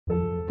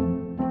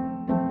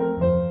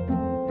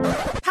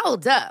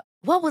Hold up.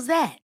 What was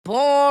that?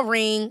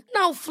 Boring.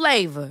 No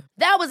flavor.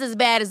 That was as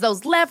bad as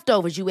those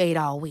leftovers you ate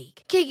all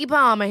week. Keke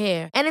Palmer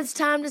here, and it's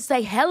time to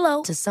say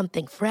hello to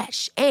something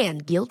fresh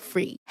and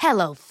guilt-free.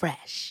 Hello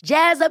Fresh.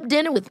 Jazz up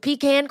dinner with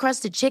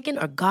pecan-crusted chicken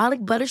or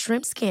garlic butter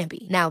shrimp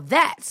scampi. Now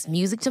that's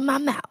music to my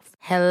mouth.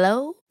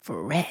 Hello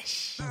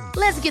Fresh.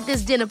 Let's get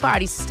this dinner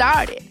party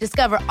started.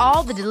 Discover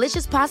all the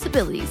delicious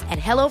possibilities at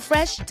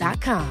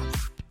hellofresh.com.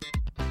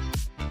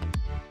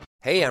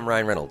 Hey, I'm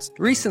Ryan Reynolds.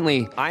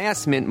 Recently, I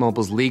asked Mint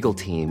Mobile's legal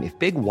team if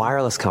big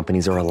wireless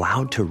companies are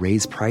allowed to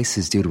raise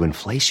prices due to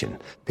inflation.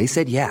 They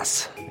said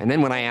yes. And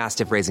then when I asked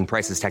if raising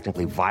prices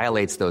technically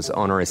violates those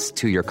onerous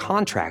two-year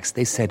contracts,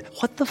 they said,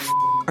 "What the f***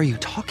 are you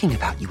talking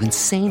about, you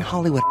insane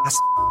Hollywood ass?"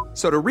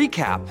 So to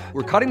recap,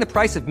 we're cutting the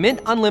price of Mint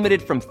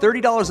Unlimited from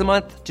 $30 a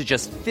month to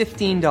just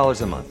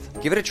 $15 a month.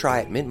 Give it a try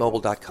at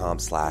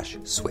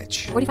mintmobile.com/switch.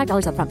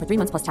 $45 up front for 3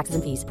 months plus taxes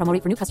and fees. Promo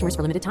rate for new customers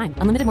for limited time.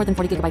 Unlimited more than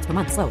 40 gigabytes per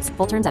month. Slows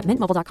full terms at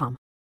mintmobile.com.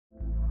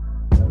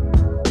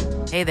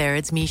 Hey there,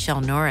 it's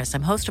Michelle Norris.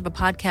 I'm host of a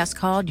podcast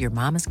called Your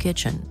Mama's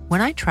Kitchen.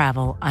 When I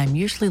travel, I'm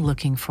usually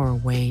looking for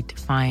a way to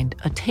find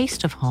a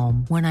taste of home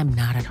when I'm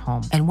not at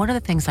home. And one of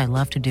the things I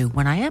love to do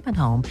when I am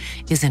at home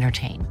is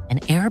entertain. And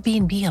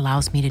Airbnb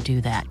allows me to do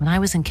that. When I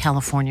was in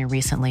California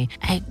recently,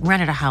 I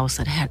rented a house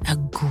that had a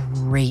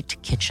great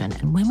kitchen.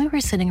 And when we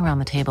were sitting around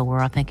the table, we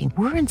were all thinking,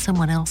 we're in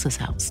someone else's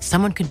house.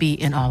 Someone could be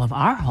in all of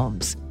our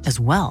homes as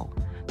well.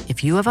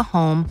 If you have a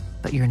home,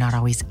 but you're not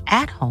always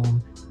at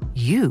home,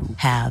 you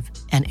have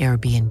an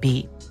Airbnb.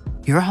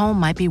 Your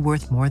home might be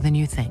worth more than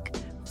you think.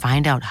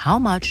 Find out how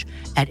much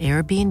at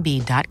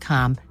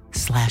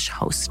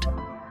airbnb.com/host.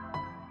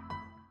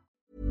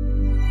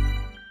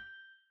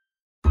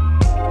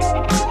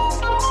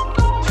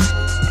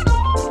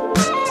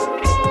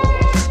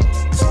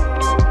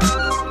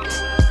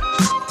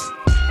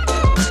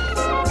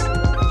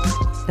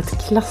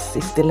 Ett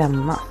klassiskt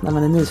dilemma när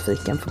man är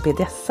nyfiken på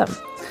BDSM.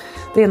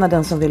 Det är när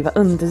den som vill vara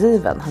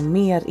undergiven har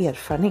mer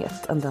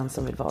erfarenhet än den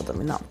som vill vara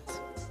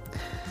dominant.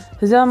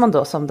 Hur gör man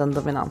då som den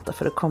dominanta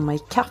för att komma i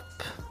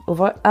kapp? Och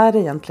vad är det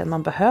egentligen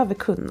man behöver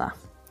kunna?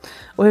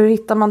 Och hur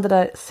hittar man det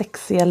där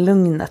sexiga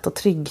lugnet och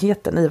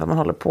tryggheten i vad man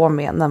håller på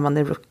med när man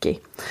är rookie?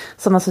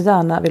 Som man så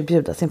gärna vill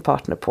bjuda sin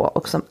partner på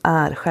och som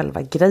är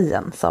själva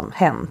grejen som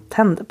hen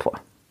tänder på.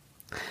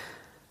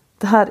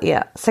 Det här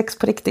är Sex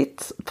på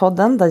riktigt,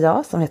 podden där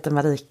jag som heter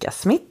Marika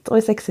Smith och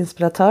är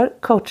sexinspiratör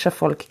coachar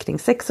folk kring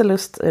sex och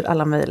lust ur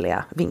alla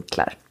möjliga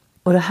vinklar.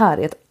 Och det här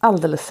är ett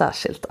alldeles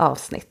särskilt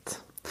avsnitt.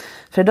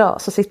 För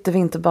idag så sitter vi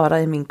inte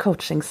bara i min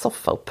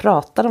coachingsoffa och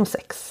pratar om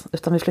sex,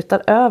 utan vi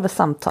flyttar över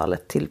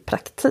samtalet till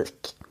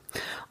praktik.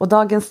 Och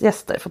dagens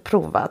gäster får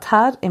prova att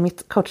här i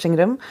mitt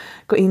coachingrum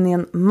gå in i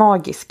en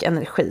magisk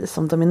energi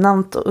som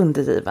dominant och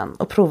undergiven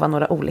och prova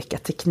några olika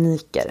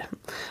tekniker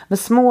med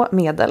små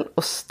medel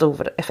och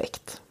stor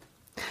effekt.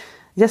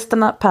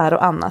 Gästerna Per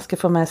och Anna ska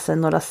få med sig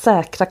några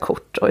säkra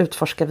kort och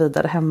utforska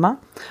vidare hemma.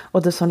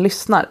 Och du som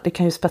lyssnar, du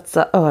kan ju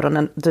spetsa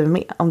öronen du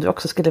med om du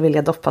också skulle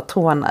vilja doppa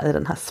tårna i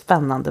den här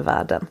spännande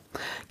världen.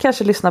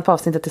 Kanske lyssna på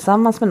avsnittet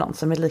tillsammans med någon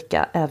som är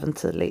lika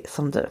äventyrlig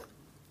som du.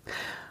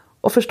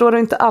 Och förstår du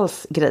inte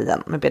alls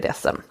grejen med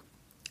BDSM?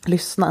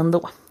 Lyssna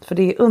ändå, för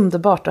det är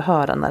underbart att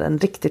höra när en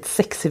riktigt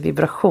sexig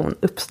vibration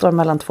uppstår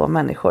mellan två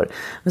människor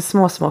med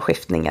små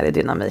skiftningar i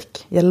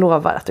dynamik. Jag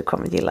lovar att du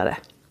kommer gilla det.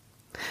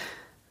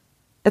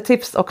 Ett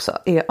tips också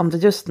är om du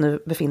just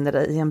nu befinner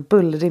dig i en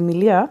bullrig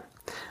miljö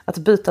att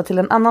byta till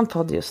en annan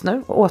podd just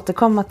nu och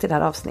återkomma till det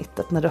här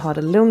avsnittet när du har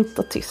det lugnt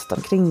och tyst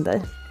omkring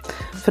dig.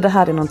 För det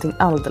här är någonting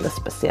alldeles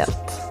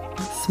speciellt.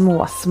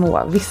 Små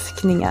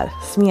viskningar,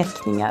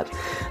 smekningar,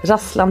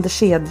 rasslande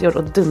kedjor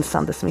och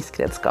dunsande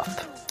smiskredskap.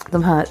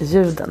 De här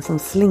ljuden som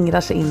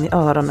slingrar sig in i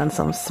öronen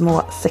som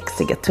små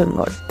sexiga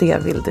tungor, det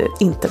vill du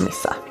inte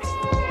missa.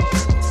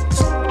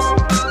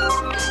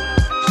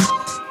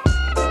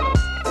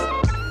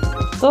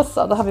 Så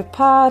har vi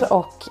Per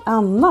och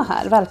Anna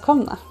här.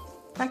 Välkomna.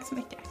 Tack så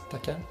mycket.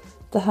 Tackar.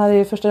 Det här är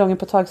ju första gången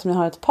på ett tag som jag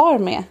har ett par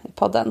med i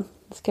podden.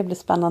 Det ska bli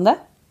spännande.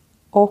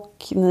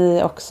 Och ni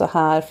är också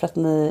här för att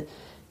ni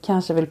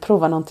kanske vill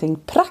prova någonting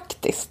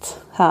praktiskt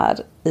här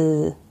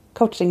i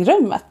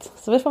coachingrummet.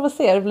 Så vi får väl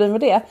se hur det blir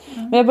med det.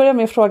 Men jag börjar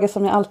med att fråga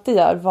som jag alltid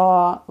gör.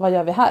 Vad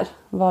gör vi här?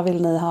 Vad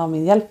vill ni ha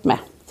min hjälp med?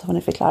 Så får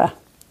ni förklara.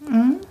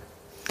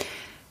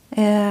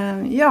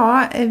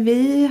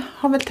 Vi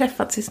har väl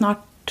träffats i snart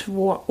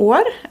 2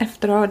 år.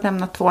 Efter att ha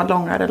lämnat 2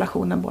 långa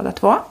relationer båda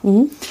två.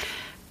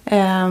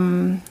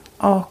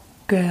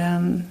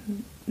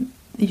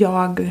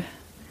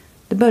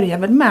 Det börjar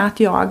väl med att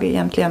jag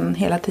egentligen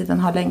hela tiden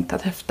har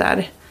längtat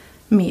efter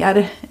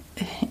mer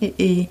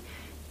i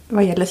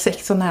vad gäller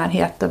sex och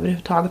närhet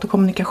överhuvudtaget och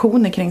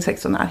kommunikationer kring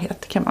sex och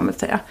närhet kan man väl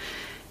säga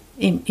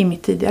i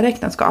mitt tidigare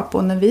äktenskap.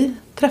 Och när vi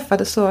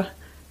träffades så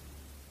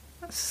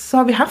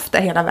har vi haft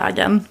det hela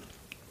vägen.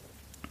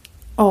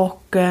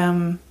 Och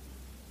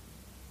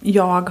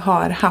jag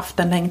har haft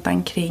en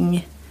längtan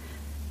kring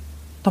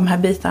de här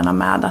bitarna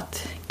med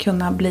att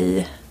kunna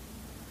bli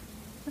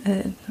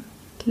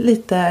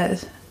lite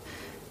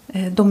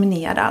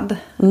dominerad.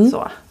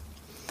 Så.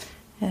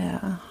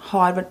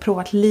 Har väl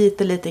provat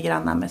lite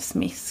grann med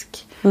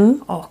smisk.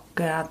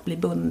 Och att bli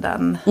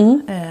bunden.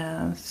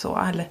 Så,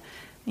 eller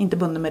inte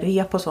bunden med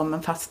rep och så,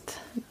 men fast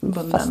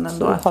bunden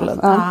ändå.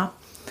 Ja.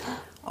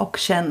 Och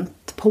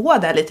känt på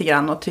det lite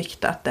grann och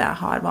tyckt att det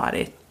har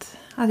varit,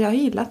 att jag har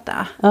gillat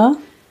det. Ja.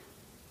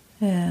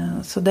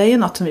 Så det är ju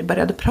något som vi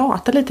började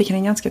prata lite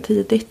kring ganska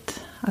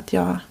tidigt. Att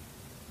jag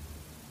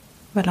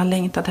väl har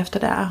längtat efter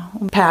det.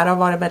 Och Per har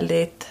varit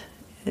väldigt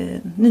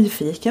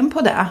nyfiken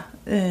på det.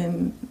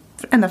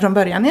 Ända från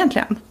början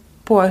egentligen.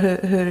 På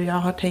hur jag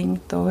har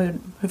tänkt och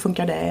hur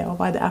funkar det och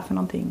vad är det för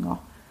någonting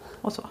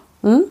och så.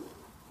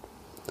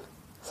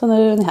 Så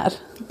nu är ni här.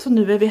 Så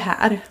nu är vi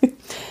här.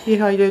 Vi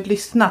har ju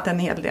lyssnat en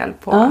hel del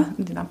på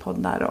dina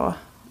poddar och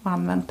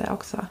använt det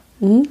också.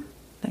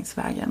 Längs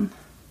vägen.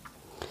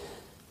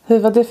 Hur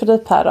var det för dig,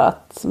 Per, då,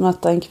 att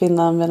möta en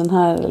kvinna med den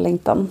här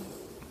längtan?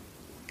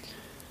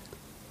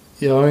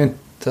 Jag har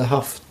inte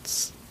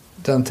haft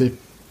den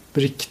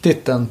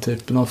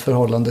typen av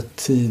förhållande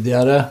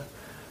tidigare.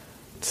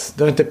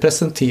 Det har inte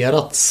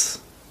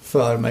presenterats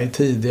för mig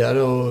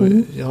tidigare och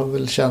jag har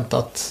väl känt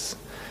att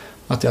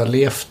jag har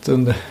levt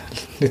under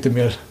lite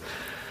mer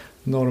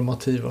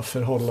normativa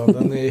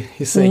förhållanden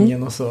i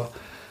sängen och så.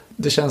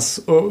 Det känns,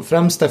 och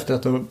främst efter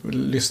att ha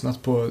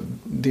lyssnat på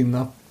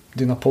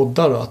dina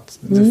poddar då, att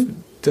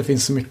det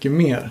finns så mycket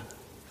mer.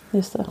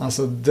 Just det.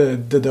 Alltså det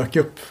dök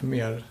upp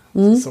mer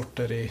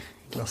sorter i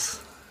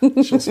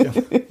glasskiosken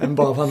än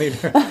bara vanilj.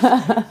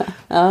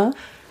 Ja.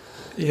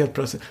 Helt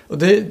plötsligt. Och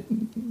det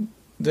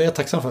är jag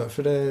tacksam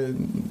för det,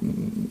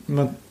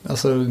 men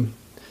alltså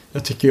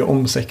jag tycker ju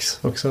om sex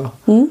också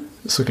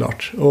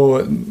såklart,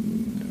 och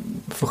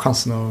få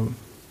chansen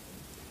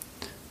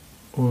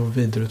att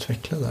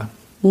vidareutveckla det.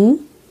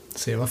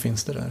 Se vad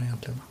finns det där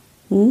egentligen.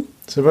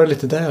 Så det var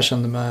lite det jag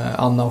kände med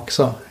Anna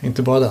också,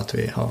 inte bara det att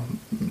vi har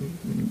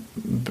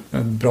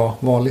bra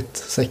vanligt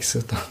sex,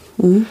 utan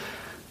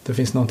det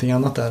finns någonting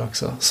annat där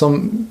också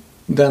som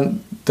där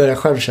jag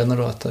själv känner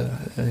då att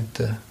jag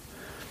inte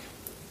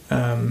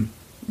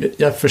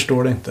jag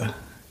förstår det inte.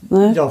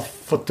 Nej. Jag har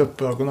fått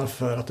upp ögonen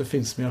för att det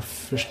finns, men jag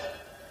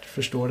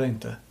förstår det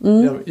inte.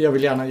 Jag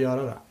vill gärna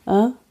göra det.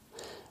 Ja.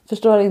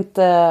 Förstår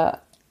inte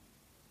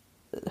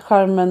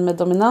charmen med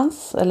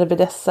dominans eller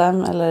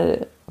BDSM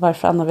eller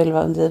varför Anna vill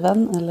vara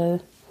undergiven eller?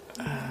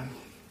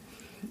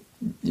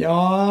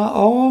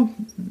 Ja,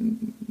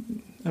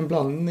 en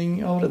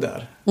blandning av det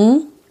där.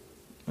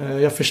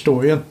 Jag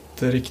förstår ju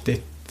inte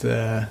riktigt.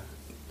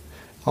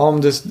 Ja,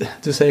 om du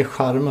säger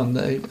charmen,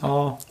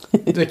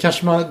 det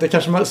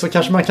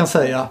kanske man kan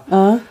säga.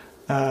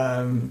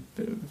 Men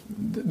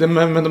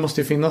det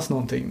måste ju finnas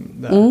någonting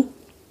där.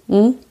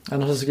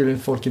 Annars skulle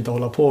folk inte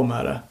hålla på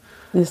med det.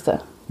 Just det.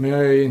 Men jag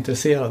är ju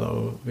intresserad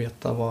av att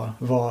veta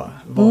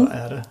vad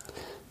är det.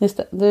 Just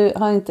det. Du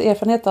har inte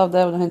erfarenhet av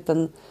det och du har inte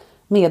en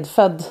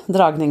medfödd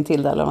dragning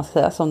till det, eller vad man ska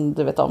säga, som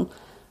du vet om.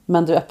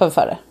 Men du är öppen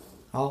för det.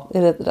 Ja.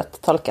 Är det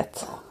rätt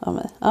tolkat av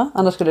mig? Ja,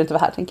 annars skulle du inte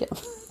vara här, tänker jag.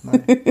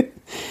 Nej.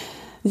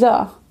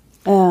 Ja.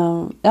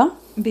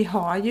 Vi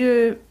har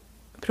ju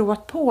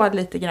provat på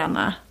lite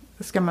grann,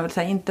 ska man väl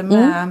säga. Inte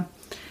med...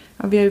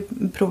 Vi har ju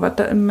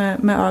provat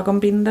med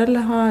ögonbindel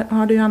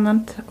har du ju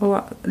använt och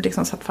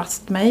liksom satt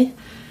fast mig.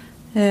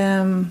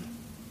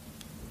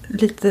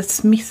 Lite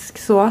smisk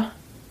så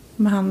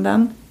med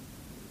handen.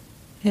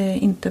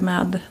 Inte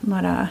med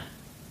några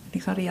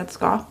liksom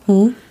redskap.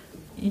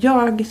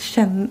 Jag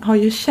har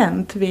ju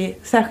känt vid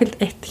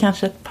särskilt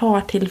kanske ett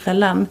par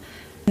tillfällen.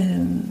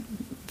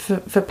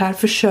 För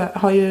Per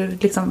har ju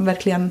liksom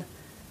verkligen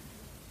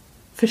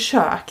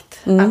försökt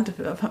att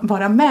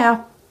vara med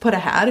på det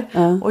här.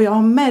 Och jag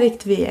har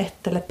märkt vid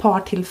ett eller ett par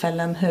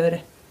tillfällen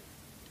hur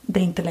det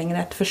inte längre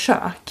är ett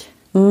försök.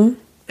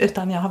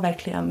 Utan jag har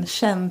verkligen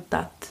känt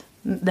att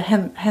nu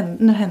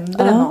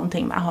händer det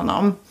någonting med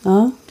honom.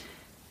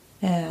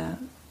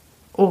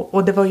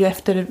 Och det var ju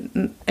efter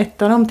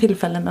ett av de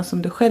tillfällena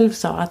som du själv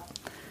sa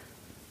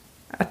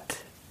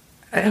att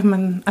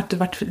du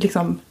var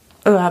liksom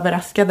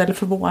överraskad eller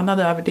förvånad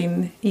över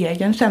din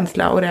egen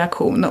känsla och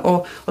reaktion.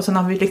 Och sen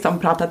har vi liksom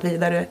pratat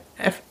vidare.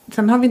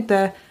 Sen har vi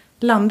inte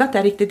landat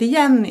där riktigt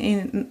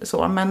igen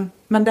så,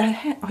 men det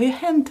har ju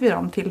hänt vid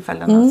de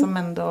tillfällena som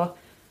ändå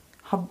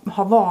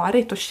har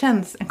varit och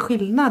känns en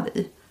skillnad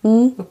i,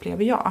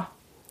 upplever jag.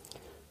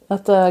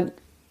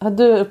 Har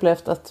du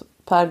upplevt att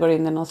Per går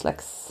in i någon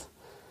slags,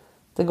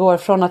 det går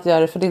från att göra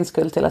det för din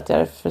skull till att göra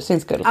det för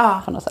sin skull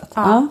på något sätt?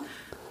 Ja.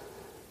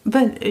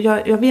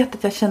 Jag vet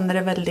att jag känner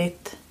det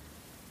väldigt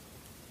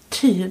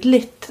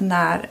tydligt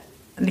när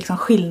liksom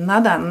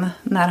skillnaden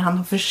när han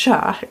har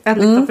försökt,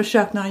 eller liksom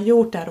försökt när han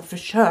gjort det här och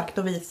försökt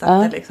och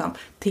visat det liksom,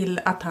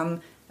 till att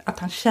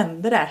han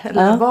kände det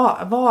eller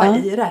var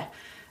i det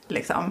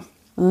liksom.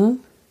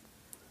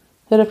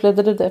 Hur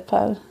upplevde du det,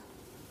 Per?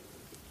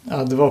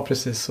 Ja, det var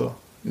precis så.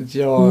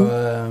 Det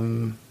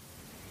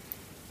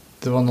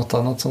var något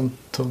annat som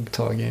tog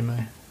tag i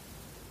mig.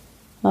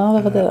 Ja,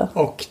 vad var det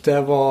då? Och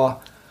det var,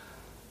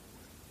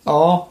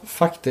 ja,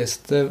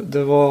 faktiskt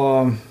det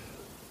var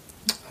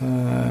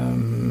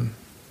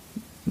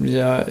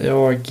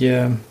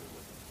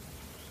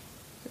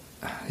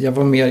jag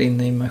var mer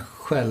inne i mig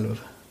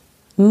själv.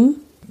 Mm.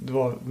 Det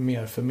var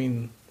mer för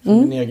min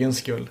egen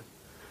skull.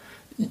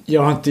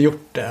 Jag har inte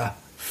gjort det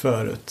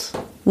förut.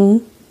 Mm.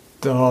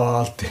 Det har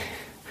alltid...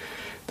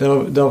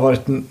 Det har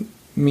varit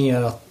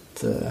mer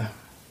att...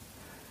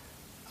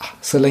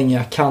 så länge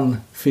jag kan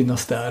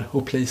finnas där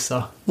och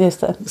plisa.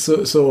 Just det.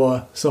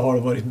 Så har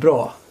det varit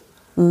bra.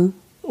 Mm.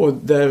 Och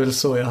det är väl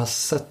så jag har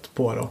sett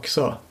på det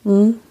också.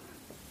 Mm.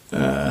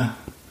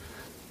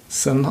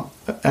 Sen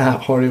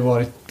har det ju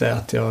varit det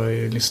att jag har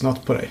ju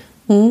lyssnat på dig.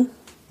 Mm.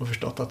 Och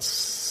förstått att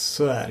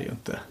så är det ju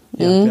inte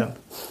egentligen.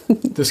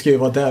 Du ska ju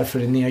vara där för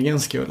din egen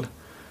skull.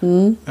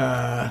 Mm.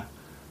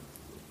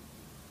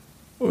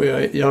 Och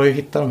jag har ju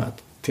hittat de här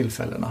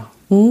tillfällena.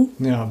 Mm.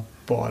 När jag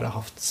bara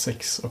haft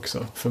sex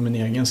också för min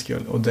egen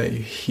skull. Och det är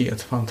ju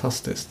helt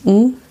fantastiskt.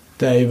 Mm.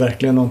 Det är ju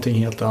verkligen någonting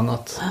helt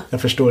annat.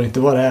 Jag förstår inte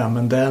vad det är,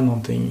 men det är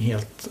någonting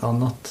helt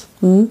annat.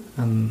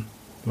 Än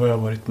vad jag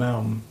har varit med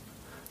om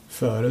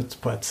förut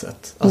på ett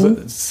sätt. Alltså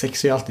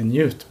sex är ju alltid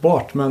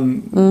njutbart,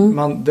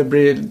 men det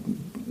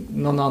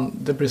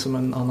blir som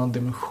en annan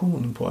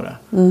dimension på det.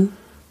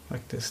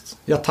 Faktiskt.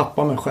 Jag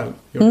tappar mig själv.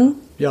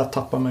 Jag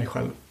tappar mig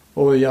själv.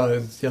 Och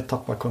jag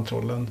tappar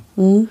kontrollen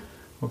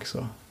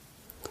också.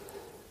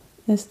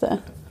 Just det.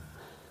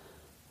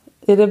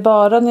 Är det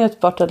bara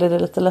njutbart eller är det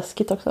lite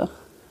läskigt också?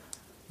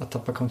 Att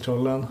tappa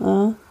kontrollen?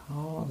 Ja.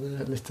 Ja, det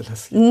är lite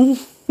läskigt.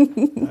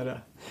 Är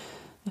det?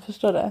 Jag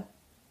förstår det.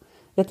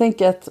 Jag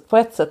tänker att på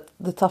ett sätt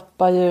du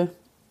tappar ju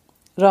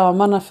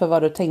ramarna för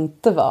vad du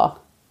tänkte var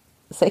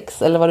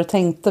sex. Eller vad du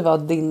tänkte var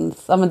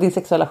din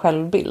sexuella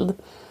självbild.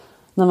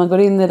 När man går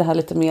in i det här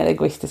lite mer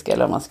egoistiska,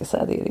 eller om man ska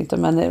säga det inte,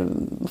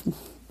 men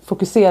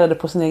fokuserade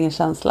på sin egen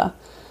känsla.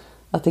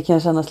 Att det kan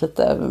kännas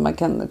lite, man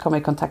kan komma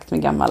i kontakt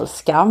med gammal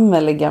skam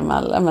eller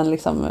gammal,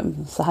 liksom,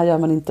 så här gör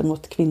man inte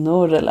mot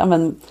kvinnor.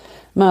 Eller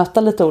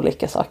möta lite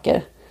olika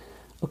saker.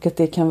 Och att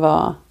det kan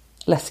vara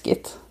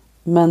läskigt.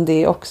 Men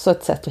det är också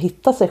ett sätt att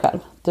hitta sig själv.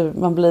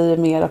 Man blir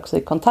mer också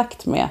i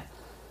kontakt med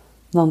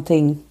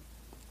någonting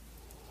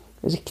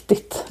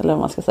riktigt. Eller vad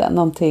man ska säga.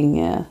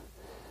 Någonting,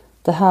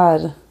 det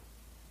här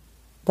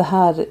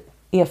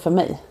är för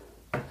mig.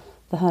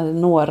 Det här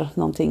når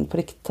någonting på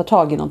riktigt, tar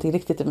tag i någonting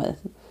riktigt i mig.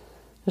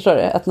 Förstår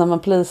du? Att när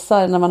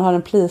man har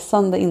en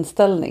plisande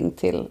inställning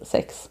till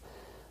sex,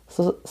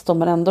 så står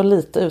man ändå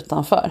lite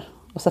utanför.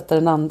 Och sätter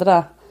den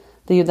andra,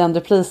 det är ju den du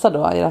plisar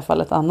då, i det här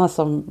fallet Anna,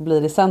 som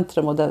blir i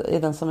centrum och det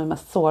är den som är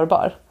mest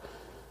sårbar.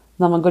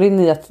 När man går in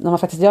i när man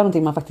faktiskt gör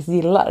någonting man faktiskt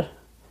gillar,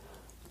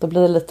 då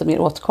blir det lite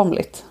mer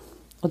åtkomligt.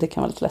 Och det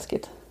kan vara lite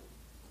läskigt.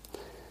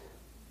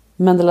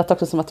 Men det lät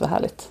också som att det var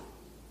härligt.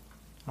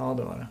 Ja,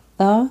 det var det.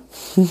 Ja,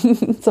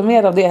 så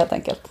mer av det helt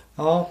enkelt.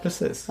 Ja,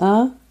 precis.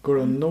 Ja. Går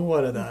det att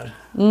nå det där?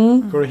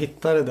 Går det att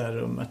hitta det där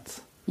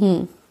rummet?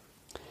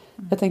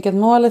 Jag tänker att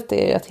målet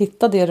är att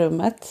hitta det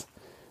rummet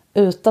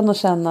utan att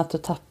känna att du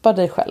tappar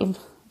dig själv.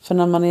 För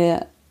när man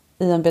är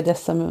i en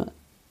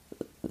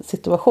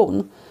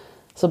BDSM-situation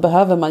så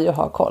behöver man ju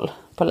ha koll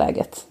på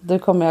läget.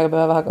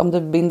 Om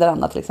du binder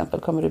Anna till exempel,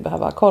 kommer du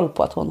behöva ha koll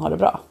på att hon har det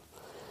bra.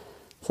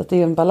 Så att det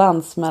är en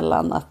balans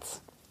mellan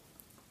att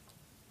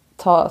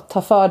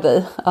ta för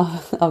dig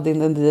av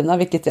din undergivna,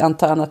 vilket jag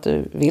antar att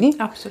du vill.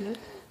 Absolut.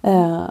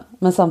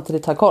 Men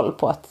samtidigt ha koll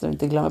på att du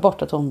inte glömmer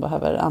bort att hon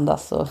behöver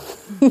andas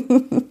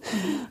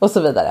och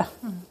så vidare.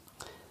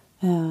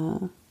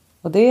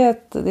 Och det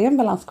är en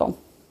balansgång.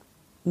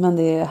 Men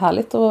det är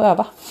härligt att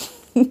öva.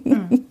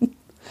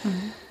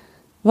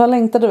 Vad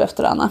längtar du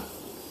efter, Anna?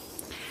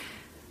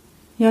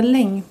 Jag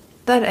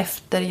längtar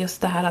efter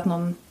just det här att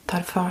någon tar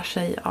för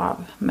sig av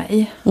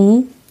mig.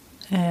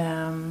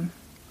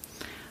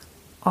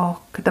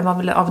 Och det var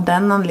väl av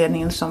den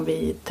anledningen som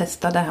vi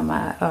testade det här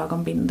med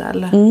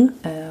ögonbindel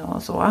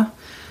och så.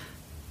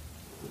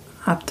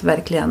 Att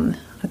verkligen,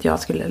 att jag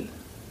skulle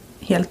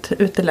helt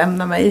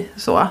utelämna mig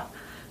så.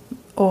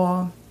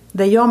 Och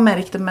det jag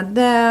märkte med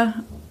det,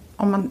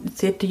 om man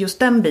ser till just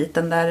den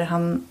biten där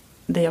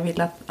jag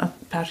ville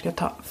att Per ska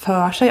ta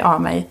för sig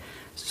av mig,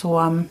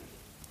 så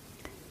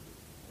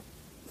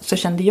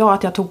kände jag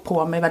att jag tog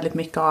på mig väldigt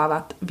mycket av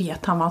att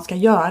vet han vad han ska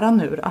göra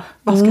nu då?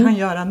 Vad ska han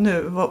göra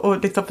nu? Och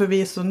liksom, för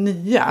vi är så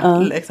nya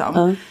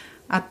liksom.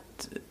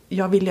 Att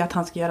jag vill ju att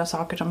han ska göra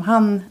saker som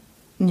han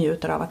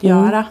njuter av att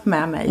göra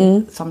med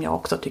mig, som jag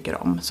också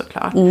tycker om,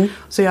 såklart.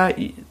 Så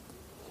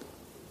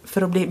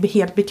för att bli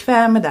helt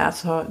bekväm med det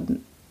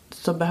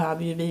så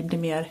behöver ju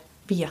vi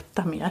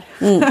veta mer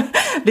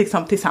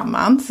liksom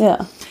tillsammans.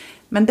 Yeah.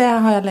 Men det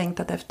har jag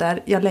längtat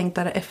efter. Jag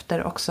längtar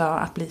efter också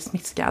att bli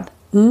smiskad.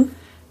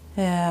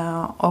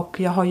 Och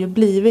jag har ju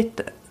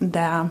blivit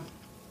det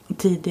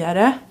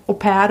tidigare. Och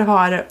Per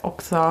har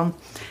också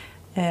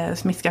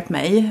smiskat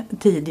mig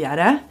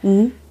tidigare.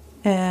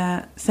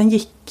 Sen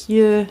gick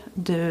ju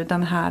du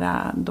den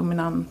här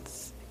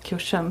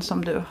dominanskursen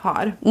som du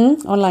har.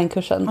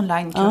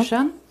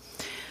 Onlinekursen.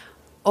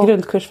 Och,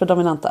 grundkurs för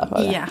dominanta var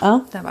det. Ja,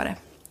 det var det.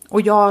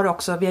 Och jag har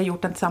också, vi har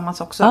gjort den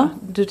tillsammans också.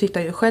 Du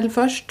tittar ju själv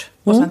först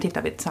och sen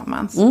tittar vi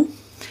tillsammans.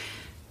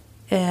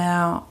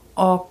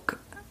 Och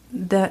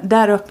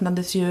där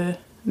öppnades ju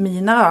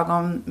mina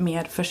ögon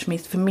mer för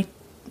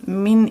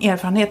min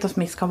erfarenhet av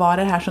smisk har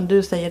varit det här som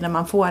du säger när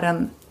man får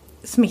en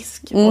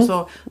smisk. Och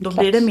så, då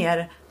blir det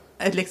mer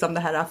liksom det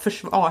här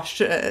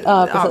försvars...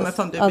 men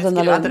som du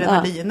beskriver,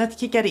 adrenalinet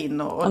kickar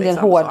in. Och det är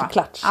liksom en hård så.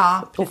 klatsch.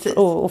 Ja, precis.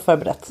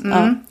 Oförberett.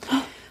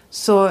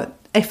 Så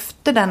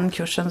efter den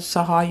kursen så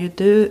har ju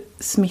du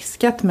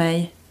smiskat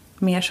mig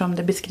mer som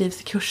det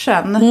beskrivs i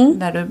kursen.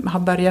 När du har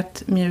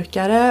börjat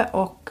mjukare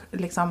och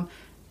liksom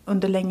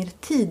under längre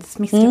tid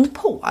smiskat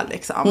på.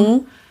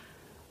 Liksom.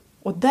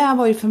 Och det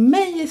var ju för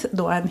mig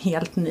då en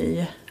helt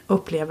ny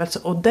upplevelse.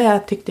 Och det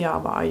tyckte jag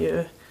var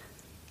ju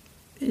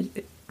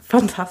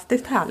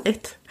fantastiskt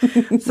härligt.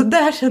 Så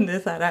där kände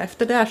jag så här,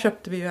 efter det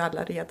köpte vi ju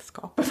alla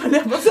redskapen, för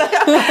det måste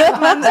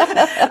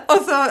säga.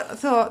 Och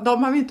så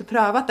de har vi inte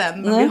prövat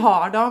än, men vi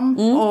har dem.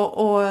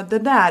 Och det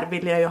där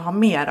vill jag ju ha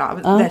mer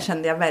av. Det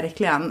kände jag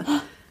verkligen.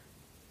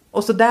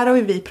 Och så där har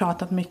vi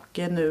pratat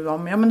mycket nu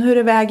om, ja men hur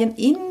är vägen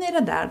in i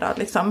det där då?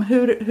 Liksom,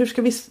 hur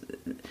ska vi...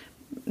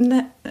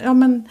 Ja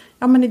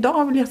men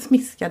idag vill jag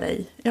smiska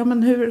dig. Ja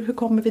men hur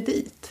kommer vi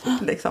dit?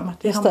 Liksom,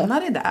 att vi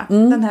hamnar i det.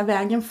 Den här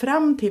vägen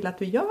fram till att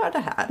vi gör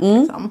det här.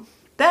 Liksom.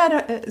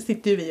 Där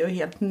sitter vi ju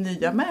helt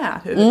nya med.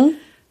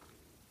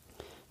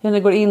 Hur det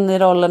går in i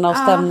rollerna och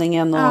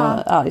stämningen.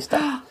 Ja, just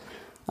det.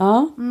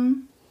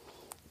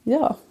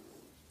 Ja.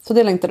 Så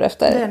det längtar du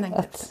efter.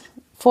 Att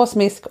få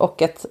smisk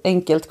och ett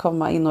enkelt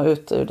komma in och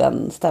ut ur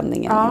den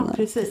stämningen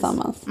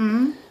tillsammans.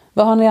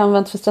 Vad har ni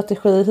använt för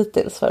strategi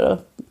hittills för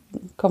att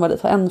komma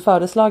dit? Har en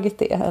föreslagit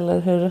det? Eller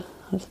hur har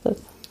det sett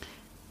ut?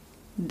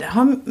 Det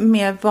har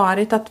mer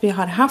varit att vi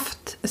har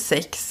haft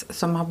sex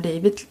som har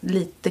blivit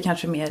lite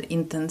kanske mer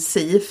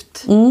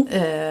intensivt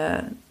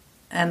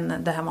än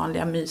det här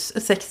vanliga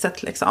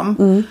myssexet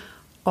liksom.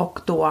 Och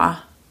då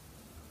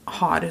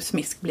har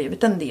smisk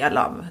blivit en del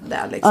av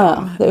det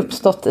liksom. Det har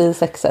uppstått i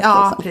sexet.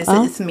 Ja, liksom.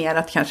 precis. Mer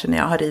att kanske när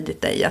jag har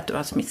ridit dig att du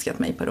har smiskat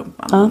mig på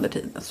rumpan under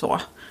tiden.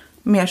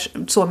 Mer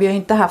så, vi har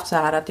inte haft så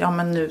här att ja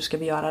men nu ska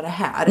vi göra det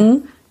här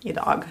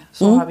idag.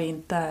 Så har vi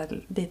inte,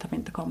 dit har vi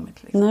inte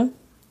kommit. Liksom. Nej.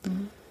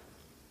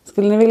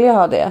 Skulle ni vilja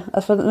ha det?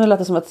 Alltså, nu låter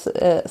det som att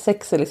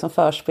sex är liksom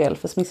förspel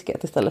för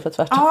smisket istället för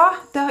tvärtom. Ja,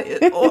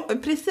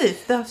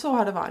 precis. Så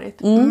har det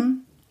varit.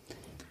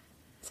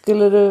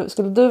 Skulle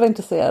du vara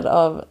intresserad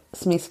av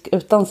smisk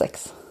utan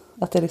sex?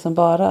 Att det liksom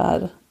bara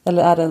är,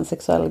 eller är det en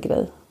sexuell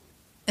grej?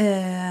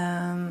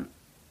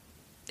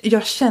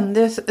 Jag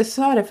kände, jag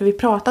sa det för vi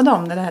pratade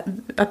om det där,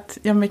 att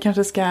vi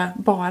kanske ska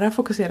bara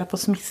fokusera på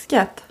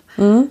smisket.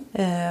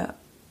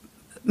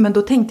 Men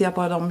då tänkte jag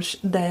på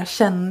det jag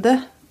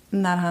kände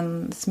när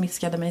han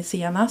smiskade mig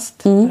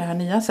senast på det här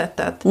nya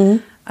sättet.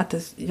 Att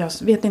jag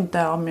vet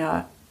inte om jag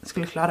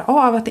skulle klara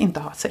av att inte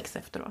ha sex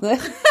efteråt.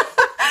 Nej.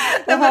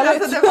 Det var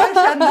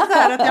kände så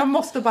här att jag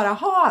måste bara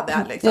ha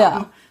det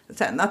liksom.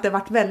 Sen att det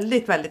varit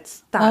väldigt, väldigt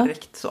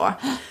starkt så.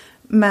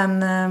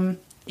 Men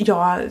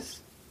jag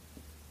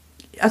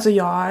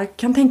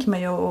kan tänka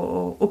mig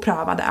att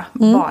pröva det.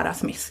 Bara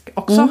smisk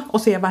också.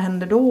 Och se vad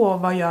händer då. Och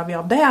vad gör vi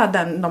av det.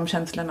 De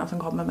känslorna som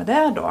kommer med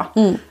det då.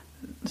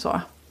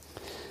 Så.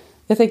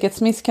 Jag tänker att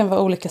smisk kan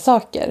vara olika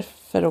saker.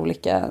 För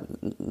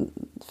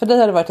dig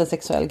har det varit en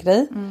sexuell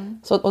grej.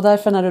 Så, och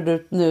därför när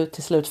du nu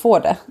till slut får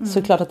det. Så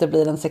är det klart att det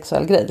blir en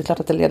sexuell grej. Det är klart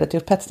att det leder till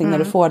upphetsning när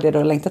du får det du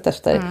har längtat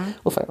efter.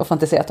 Och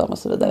fantiserat om och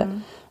så vidare.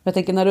 Men jag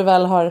tänker när du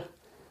väl har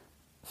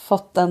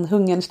fått en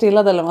hungern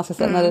stillad. Eller vad man ska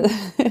säga.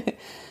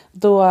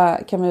 Då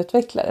kan man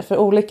utveckla det. För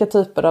olika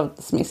typer av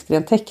smisk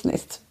rent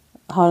tekniskt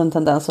har en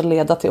tendens att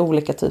leda till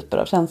olika typer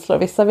av känslor.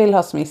 Vissa vill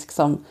ha smisk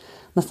som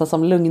nästan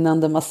som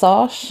lugnande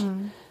massage.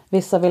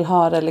 Vissa vill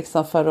ha det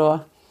liksom för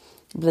att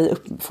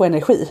få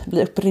energi,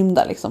 bli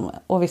upprymda liksom.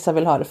 Och vissa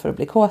vill ha det för att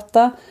bli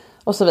kåta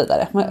och så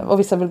vidare. Och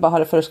vissa vill bara ha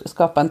det för att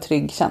skapa en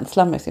trygg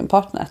känsla med sin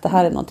partner. Det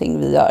här är någonting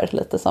vi gör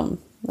lite som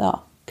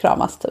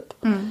kramas typ.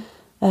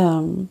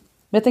 Men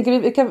jag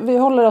tänker vi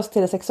håller oss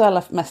till det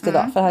sexuella mest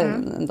idag. För här är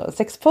ändå en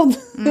sexpodd.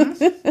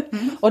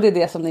 Och det är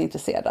det som ni är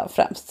intresserade av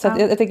främst. Så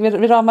jag tänker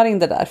vi ramar in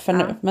det där för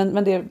nu.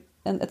 Men det är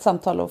ett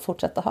samtal att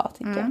fortsätta ha,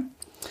 tänker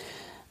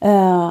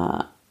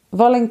jag.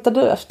 Vad längtar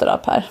du efter då,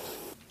 Per?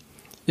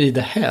 I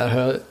det här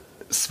har jag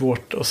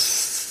svårt att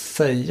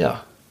säga.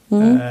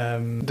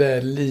 Det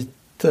är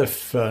lite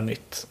för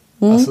nytt.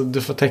 Alltså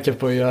du får tänka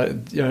på jag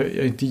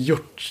har inte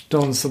gjort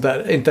någon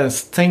sådär, inte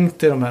ens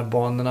tänkt i de här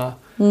banorna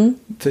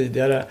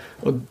tidigare.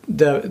 Och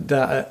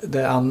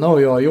det Anna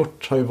och jag har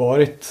gjort har ju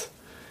varit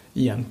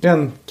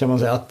egentligen kan man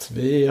säga att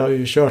vi har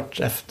ju kört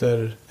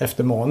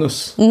efter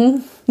manus.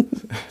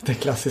 Det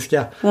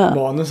klassiska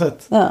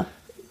manuset.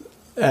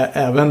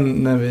 Även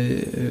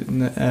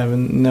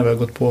när vi har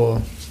gått på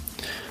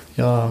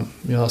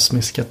jag har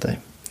smiskat dig.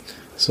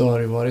 Så har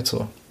det varit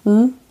så.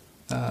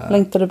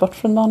 Längtar du bort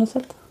från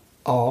manuset?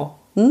 Ja.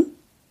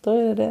 Då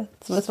är det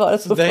som är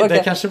svaret på frågan.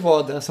 Det kanske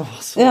var det som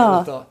var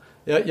svaret då.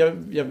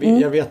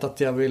 Jag vet att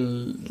jag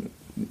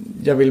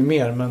vill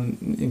mer, men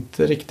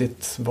inte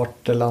riktigt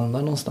vart det landar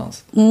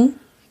någonstans.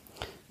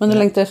 Men du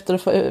längtar efter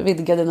att få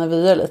vidga dina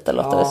vyer lite,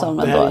 låter det som.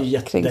 Det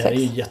här är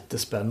ju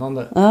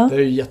jättespännande. Ja. Det är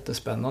ju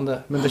jättespännande.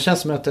 Men det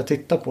känns som att jag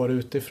tittar på det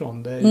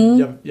utifrån. Det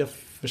är, jag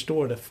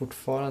förstår det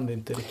fortfarande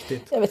inte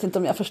riktigt. Jag vet inte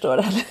om jag förstår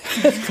det heller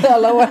efter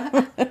alla år.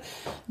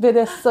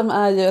 BDSM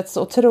är ju ett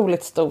så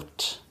otroligt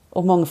stort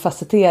och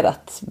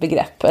mångfacetterat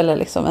begrepp. Eller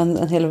liksom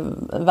en hel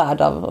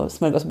värld av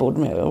smörgåsbord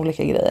med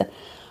olika grejer.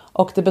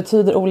 Och det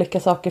betyder olika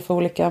saker för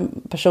olika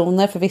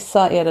personer. För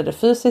vissa är det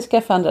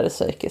fysiska, för andra det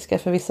psykiska.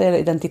 För vissa är det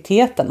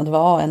identiteten att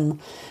vara en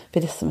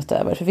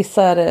BDSM-utövare. För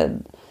vissa är det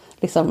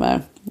liksom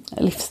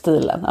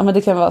livsstilen. Ja, men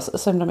det kan vara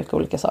så himla mycket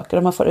olika saker.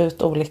 Och man får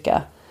ut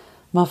olika.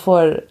 Man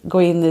får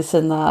gå in i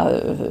sina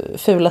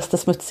fulaste,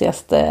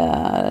 smutsigaste,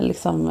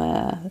 liksom,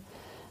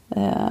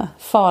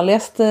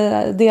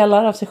 farligaste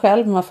delar av sig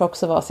själv. Men man får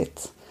också vara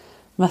sitt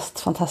mest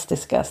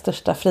fantastiska,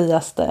 största,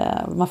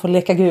 friaste. Man får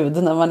leka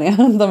Gud när man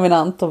är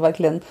dominant och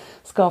verkligen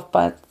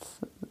skapa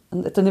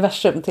ett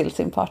universum till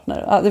sin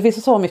partner. Ja, det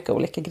finns så mycket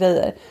olika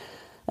grejer.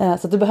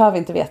 Så du behöver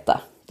inte veta.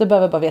 Du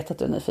behöver bara veta att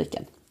du är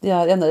nyfiken.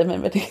 Jag nöjer mig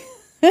med det.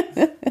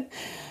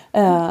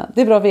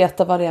 Det är bra att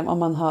veta vad det är om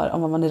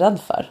man är rädd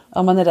för.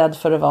 Om man är rädd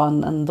för att vara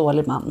en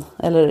dålig man.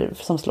 Eller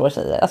som slår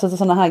tjejer. Alltså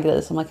sådana här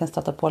grejer som man kan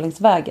stöta på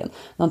längs vägen.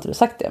 Nu har inte du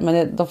sagt det.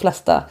 Men de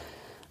flesta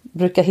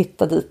brukar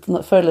hitta dit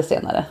förr eller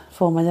senare.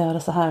 Får man göra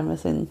så här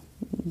med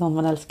någon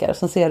man älskar. Och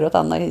sen ser du att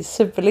Anna är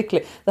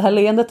superlycklig. Det här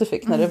leendet du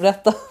fick när du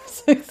berättade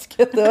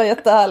susket, det var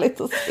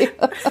jättehärligt att se.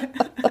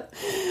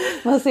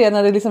 Man ser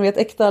när det liksom är ett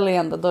äkta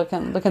leende, då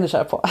kan du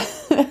köra på.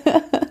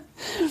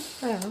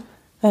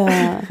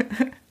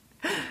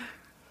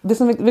 Det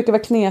som brukar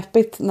vara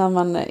knepigt när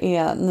man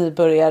är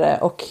nybörjare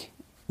och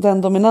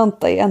den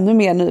dominanta är ännu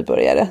mer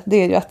nybörjare. Det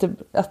är ju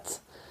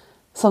att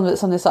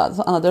som ni sa,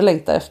 Anna, du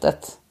längtar efter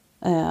att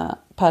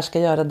Per ska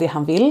göra det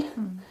han vill.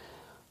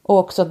 Och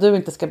också att du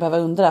inte ska behöva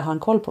undra, har han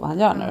koll på vad han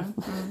gör nu?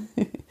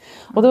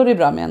 Och då är det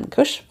bra med en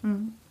kurs.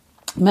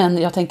 Men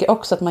jag tänker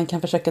också att man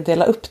kan försöka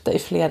dela upp det i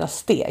flera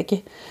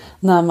steg.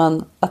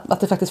 När att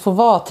det faktiskt får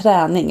vara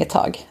träning ett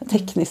tag.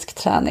 Teknisk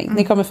träning.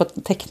 Ni kommer få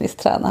teknisk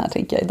träna här,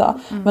 tänker jag, idag.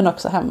 Men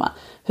också hemma.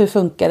 Hur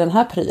funkar den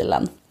här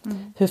prylen?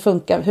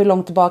 Hur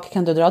långt tillbaka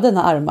kan du dra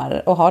dina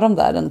armar och ha dem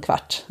där en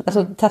kvart?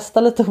 Alltså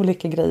testa lite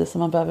olika grejer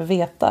som man behöver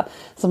veta.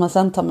 Som man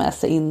sen tar med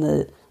sig in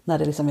i när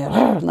det liksom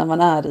när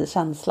man är i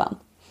känslan.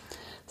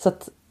 Så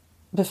att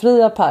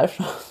befria Per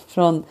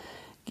från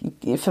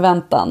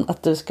förväntan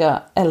att du ska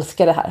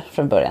älska det här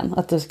från början.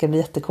 Att du ska bli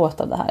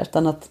jättekåt av det här.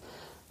 Utan att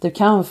du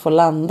kan få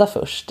landa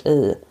först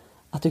i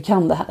att du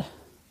kan det här.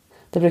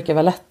 Det brukar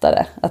vara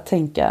lättare att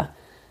tänka,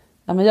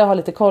 ja, men jag har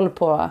lite koll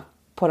på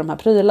de här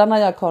prylarna.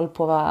 Jag har koll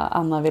på vad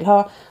Anna vill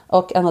ha.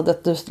 Och Anna,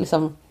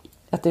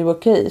 att det är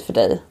okej för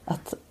dig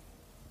att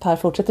Per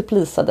fortsätter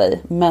plisa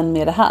dig, men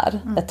med det här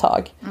ett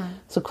tag.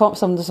 Så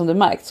som du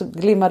märkt så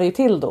glimmar det ju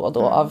till då och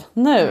då av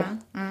nu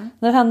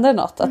händer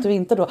något. Att du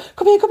inte då,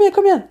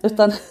 kom igen,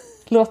 utan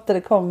låter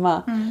det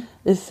komma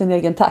i sin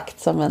egen takt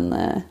som en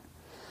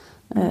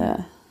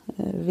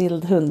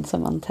vild hund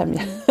som man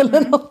tämjer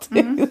eller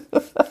någonting.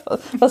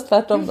 Fast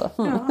tvärtom då.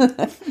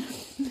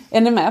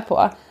 Är ni med på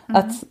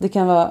att det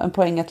kan vara en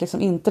poäng att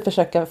liksom inte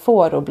försöka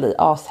få det att bli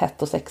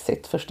ashett och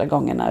sexigt första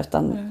gångerna,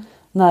 utan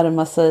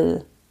närma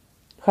sig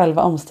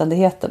själva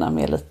omständigheterna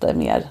med lite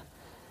mer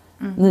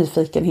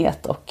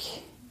nyfikenhet, och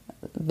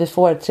vi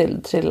får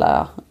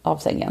trilla av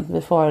sängen.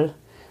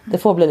 Det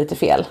får bli lite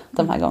fel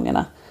de här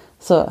gångerna.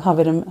 Så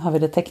har vi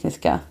det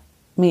tekniska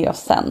med oss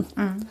sen.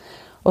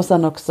 Och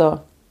sen också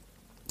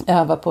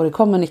öva på det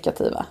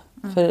kommunikativa.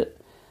 För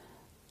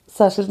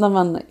särskilt när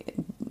man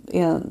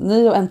är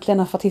ny och äntligen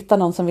har fått hitta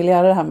någon som vill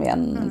göra det här med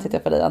en, tittar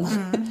på dig,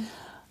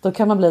 då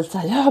kan man bli så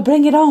här, ja,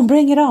 bring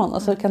it on.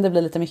 Och så kan det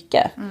bli lite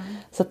mycket.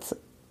 Så att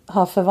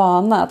ha för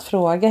vana att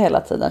fråga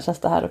hela tiden, känns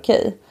det här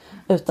okej?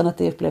 Utan att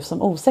det upplevs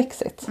som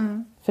osexigt.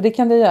 För det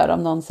kan det göra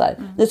om någon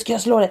säger, nu ska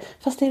jag slå dig,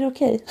 fast är det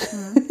okej?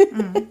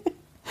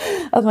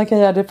 Att man kan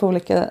göra det på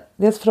olika,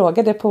 dels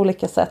fråga det på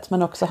olika sätt,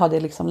 men också ha det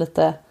liksom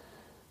lite,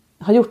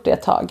 ha gjort det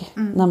ett tag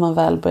när man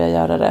väl börjar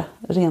göra det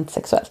rent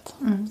sexuellt.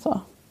 Så.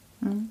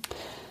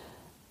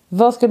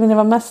 Vad skulle ni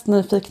vara mest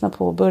nyfikna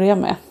på att börja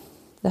med?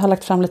 Jag har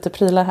lagt fram lite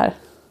prylar här.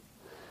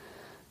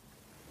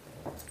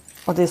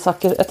 Och det är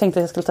saker, jag tänkte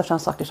att jag skulle ta fram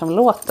saker som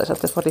låter så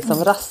att det får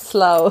liksom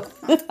rassla och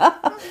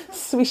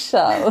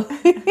swisha.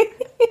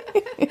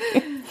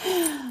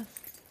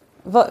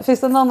 Finns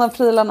det någon av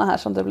prylarna här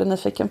som du blir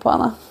nyfiken på,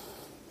 Anna?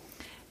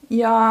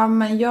 Ja,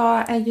 men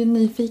jag är ju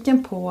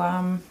nyfiken på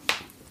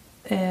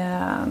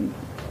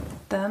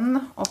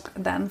den och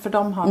den, för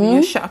de har vi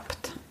ju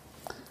köpt.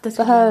 Det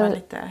ska vara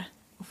lite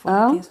och få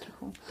lite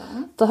instruktion på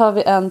dem. Då har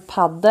vi en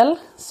paddel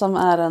som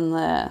är en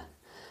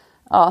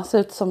ser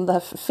ut som det här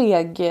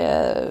feg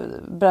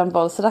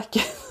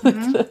brännbollsracket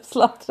med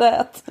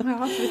slatträtt.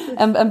 Ja,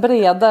 en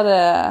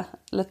bredare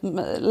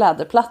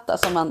läderplatta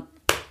som man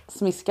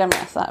smiskar med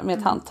så här med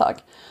ett handtag.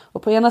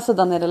 Och på ena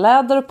sidan är det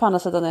läder och på andra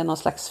sidan är det någon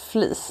slags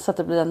flis, så att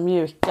det blir en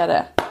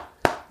mjukare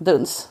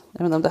duns. Jag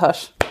vet inte om det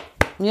hörs.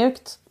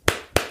 Mjukt.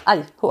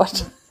 Aj,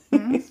 hårt.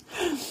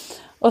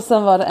 Och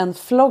sen var det en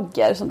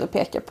flogger som du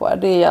pekar på.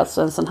 Det är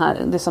alltså en sån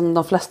här, det som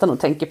de flesta nog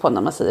tänker på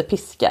när man säger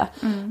piska.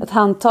 Ett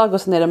handtag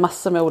och sen är det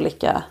massor med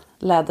olika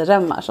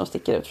läderremmar som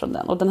sticker ut från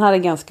den. Och den här är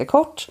ganska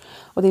kort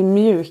och det är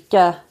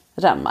mjuka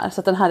remmar.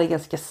 Så att den här är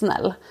ganska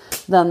snäll.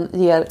 Den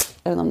ger,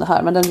 jag vet inte om det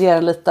hör, men den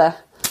ger lite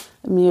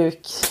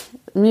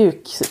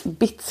mjuk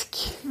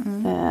bitsk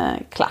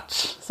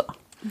klatsch. Så.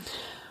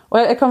 Och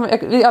vi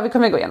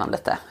kommer gå igenom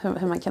lite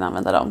hur man kan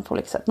använda dem på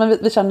olika sätt. Men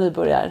vi kör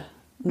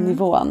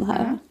nybörjarnivån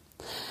här.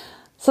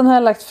 Sen har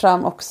jag lagt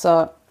fram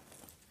också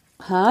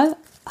här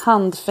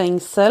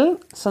handfängsel,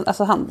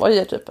 alltså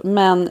handbojor typ.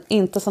 Men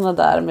inte såna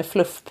där med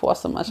fluff på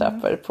som man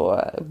köper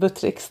på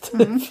Buttricks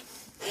typ.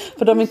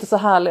 För de är inte så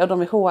härliga och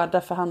de är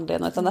hårda för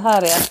handleden. Utan det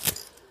här är,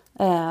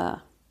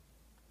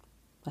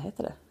 vad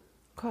heter det?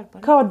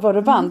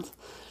 Kardborreband.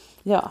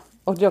 Ja,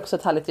 och det är också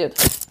ett härligt ljud.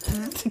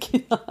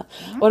 Tycker jag.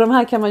 Och de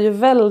här kan man ju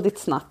väldigt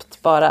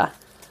snabbt bara,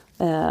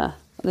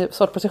 det är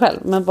svårt på sig själv,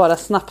 men bara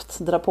snabbt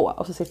dra på.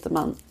 Och så sitter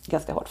man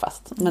ganska hårt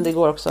fast. Men det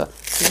går också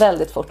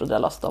väldigt fort att dra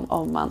loss dem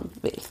om man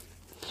vill.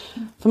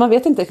 För man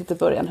vet inte riktigt i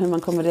början hur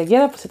man kommer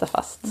reagera på att sitta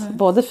fast.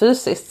 Både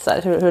fysiskt, så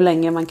här, hur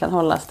länge man kan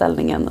hålla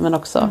ställningen, men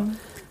också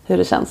hur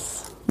det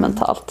känns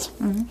mentalt.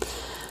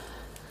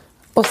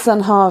 Och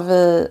sen har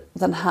vi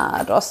den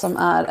här då som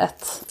är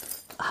ett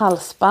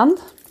halsband.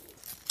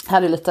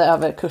 Här är lite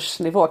över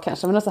kursnivå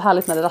kanske, men det är så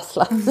härligt när det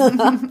rasslar.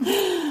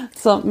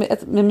 Så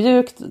med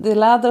mjukt, det är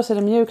läder och så är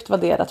det mjukt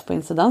vadderat på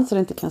insidan så det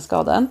inte kan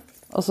skada en.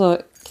 Och så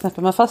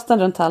knäpper man fast den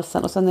runt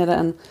halsen och sen är det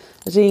en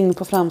ring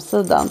på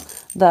framsidan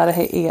där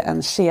det är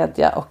en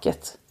kedja och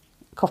ett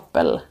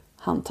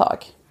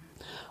koppelhandtag.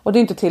 Och det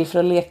är inte till för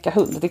att leka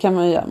hund, det kan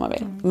man ju göra om man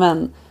vill.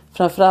 Men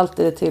framförallt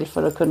är det till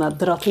för att kunna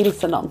dra till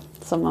sig någon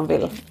som man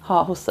vill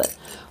ha hos sig.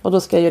 Och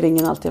då ska ju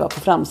ringen alltid vara på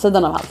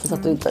framsidan av halsen så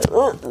att du inte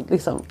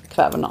liksom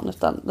kväver någon.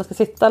 Utan den ska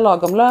sitta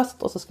lagom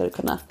löst och så ska du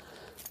kunna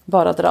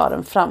bara dra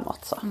den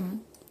framåt. Så.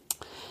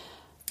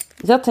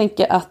 Jag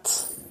tänker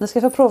att ni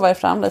ska få prova er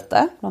fram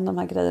lite bland de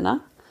här grejerna.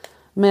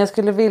 Men jag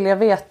skulle vilja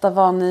veta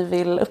vad ni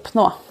vill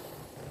uppnå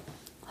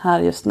här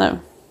just nu.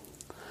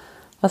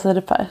 Vad säger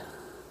du, Per?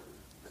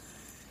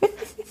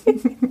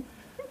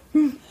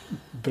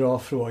 Bra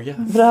fråga.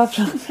 Bra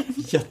fråga.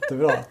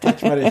 Jättebra.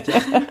 Tack,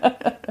 Marika.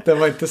 Den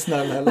var inte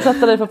snäll heller. Jag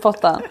sätter dig på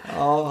pottan.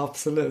 Ja,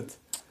 absolut.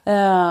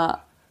 Ja,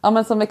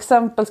 men som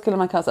exempel skulle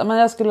man kunna säga, men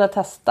jag skulle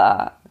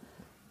testa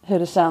hur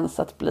det känns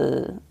att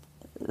bli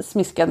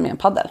smiskad med en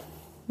paddel.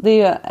 Det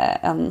är ju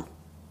en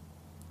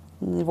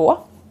nivå.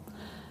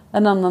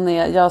 En annan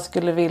är, jag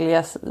skulle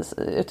vilja,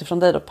 utifrån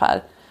dig då,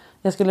 Per,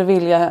 jag skulle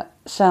vilja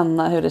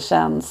känna hur det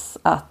känns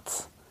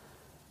att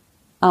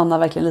Anna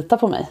verkligen litar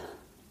på mig.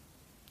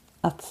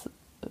 Att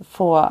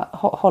få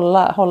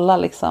hålla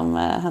liksom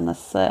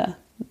hennes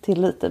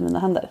tillit i mina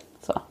händer.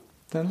 Så.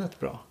 Den lät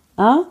bra.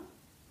 Ja,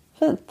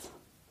 fint.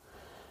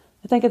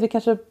 Jag tänker att vi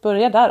kanske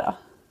börjar där då.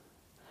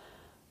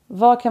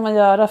 Vad kan man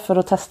göra för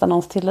att testa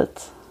någons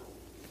tillit?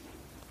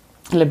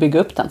 Eller bygga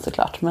upp den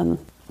såklart. Men...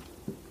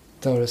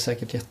 Det har du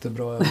säkert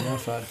jättebra övningar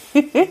för.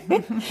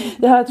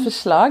 Jag har ett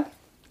förslag.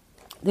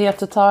 Det är att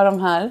du tar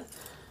de här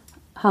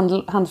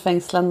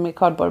handfängslen med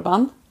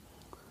kardborreband.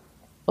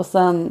 Och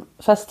sen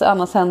fäster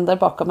Annas händer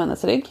bakom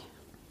hennes rygg.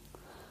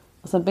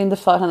 Och sen binder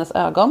för hennes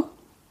ögon.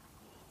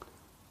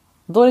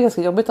 Då är det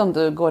ganska jobbigt om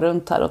du går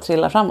runt här och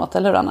trillar framåt,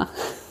 eller hur, Anna?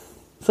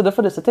 Så då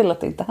får du se till att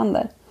det inte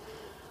händer.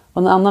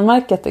 Och när Anna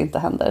märker att det inte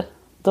händer,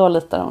 då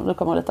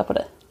kommer hon lita på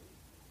dig.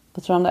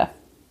 Vad tror du om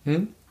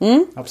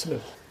det?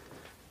 Absolut.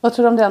 Vad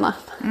tror du om det, Anna?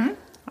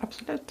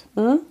 Absolut.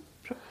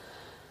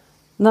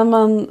 När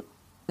man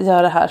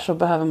gör det här så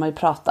behöver man ju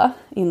prata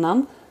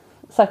innan.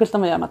 Särskilt när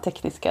man gör de här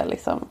tekniska,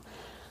 liksom,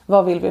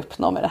 vad vill vi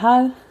uppnå med det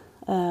här?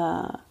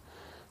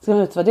 Ska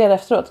man utvärdera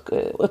efteråt?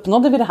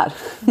 Uppnådde vi det här?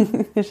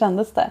 Hur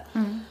kändes det?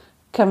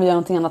 Kan vi göra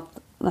någonting annat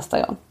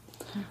nästa gång?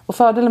 Och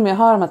fördelen med att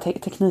ha de här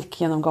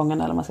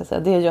teknikgenomgångarna, eller man ska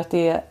säga, det är ju att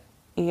det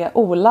är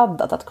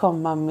oladdat att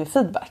komma med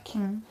feedback.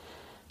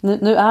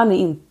 Nu är ni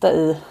inte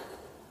i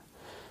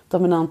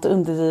dominant och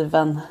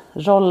undergiven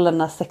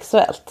rollerna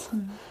sexuellt.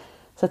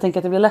 Så jag tänker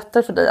att det blir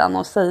lättare för dig, Anna,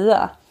 att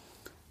säga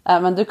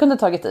men du kunde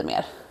tagit i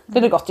mer. Det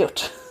är gott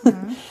gjort.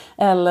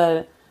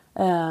 Eller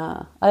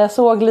jag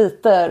såg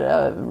lite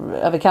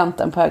över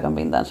kanten på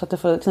ögonbinden så att du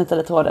får knyta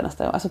lite hårdare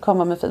nästa gång. Alltså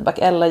komma med feedback.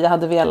 Eller jag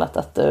hade velat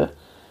att du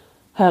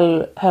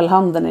höll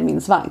handen i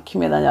min svank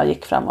medan jag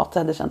gick framåt. Det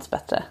hade känts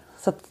bättre.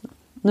 Så att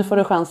nu får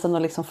du chansen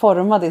att liksom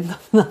forma din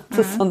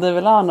dominant som du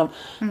vill ha honom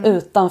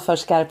utanför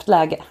skarpt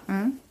läge.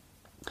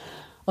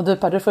 Och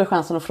du får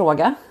chansen att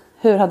fråga.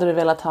 Hur hade du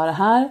velat ha det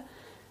här?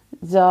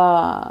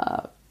 Jag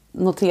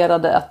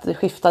noterade att du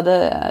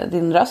skiftade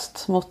din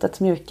röst mot ett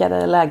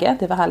mjukare läge.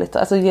 Det var härligt.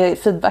 Alltså ge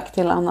feedback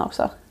till Anna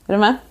också. Är du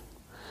med?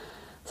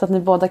 Så att ni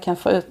båda kan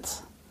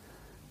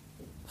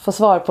få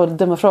svar på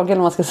dumma frågor,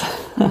 eller man ska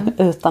säga,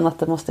 utan att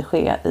det måste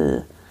ske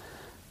i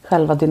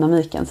själva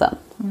dynamiken sen.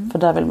 För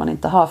där vill man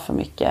inte ha för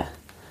mycket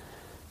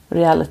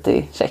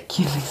reality check.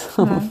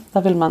 Liksom.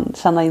 Där vill man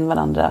känna in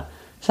varandra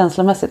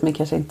känslomässigt, men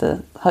kanske inte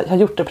har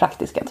gjort det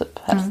praktiska typ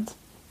helst.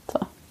 Så.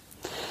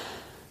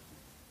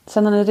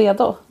 Känner ni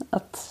redo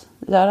att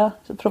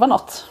prova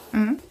något.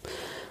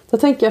 Då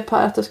tänker jag på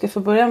att du ska få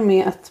börja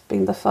med att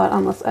binda för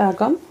Annas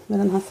ögon med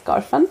den här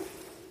scarfen.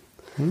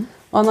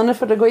 Och Anna, nu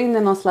får du gå in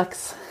i någon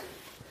slags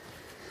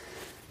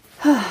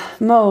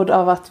mode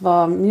av att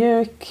vara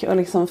mjuk och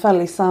liksom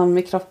följsam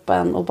i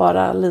kroppen och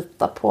bara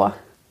lita på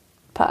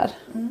Per.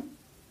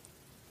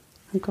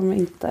 Han kommer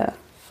inte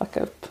fucka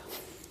upp.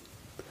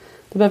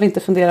 Du behöver inte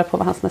fundera på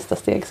vad hans nästa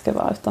steg ska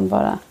vara, utan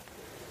bara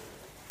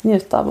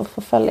njuta av att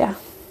få följa.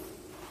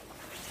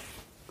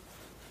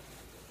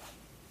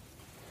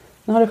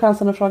 Nu har du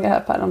chansen att fråga här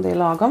Per om det är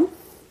lagom.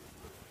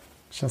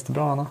 Känns det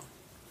bra, Anna?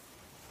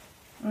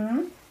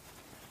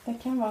 Det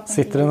kan vara att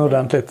sitter den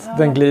ordentligt? Ja,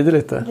 den glider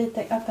lite.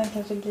 Att den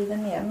kanske glider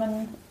ner.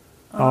 Men,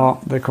 ja,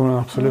 det kommer den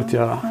absolut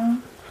göra.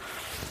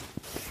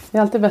 Det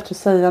är alltid bättre att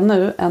säga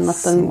nu än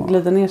att den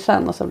glider ner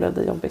sen och så blev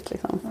det jobbigt.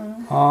 Liksom.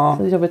 Ja.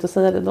 Så det är jobbigt att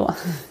säga det då.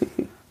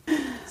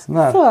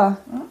 Så.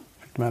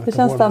 Hur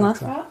känns det, Anna?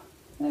 Ja,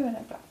 nu är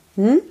det bra.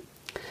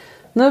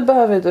 Nu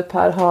behöver du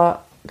Per ha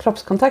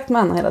kroppskontakt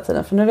med Anna hela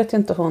tiden. För nu vet ju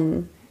inte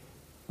hon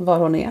var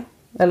hon är.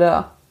 Eller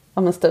ja,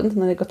 om en stund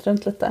när det gått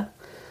runt lite.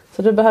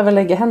 Så du behöver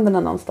lägga händerna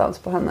någonstans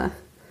på henne.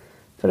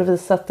 För att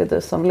visa att det är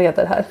du som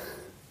leder här.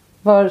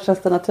 Var känns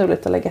det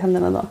naturligt att lägga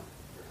händerna då?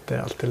 Det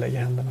är alltid lägga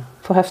händerna.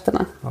 På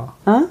höfterna? Ja.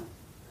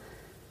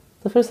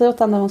 Då får du säga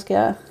åt Anna vad hon ska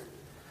göra.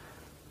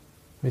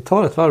 Vi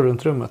tar ett varv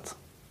runt rummet.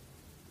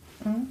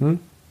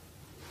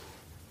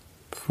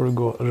 Får du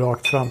gå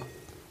rakt fram.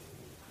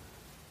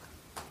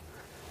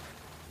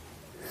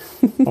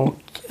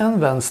 Och en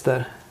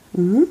vänster.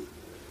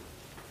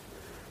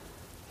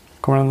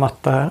 Kommer en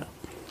matta här.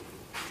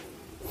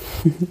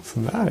 Så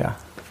där, ja.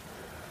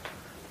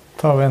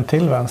 Tar vi en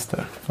till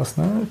vänster. Fast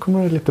nu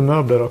kommer det lite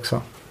möbler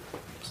också.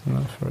 Så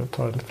nu får du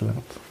ta det lite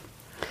lugnt.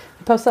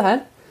 Pausa här.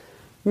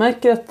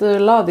 Märker att du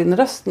la din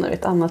röst nu i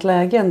ett annat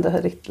läge än du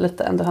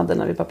hade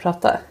när vi bara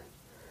pratade.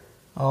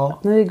 Ja.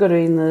 Nu går du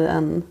in i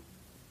en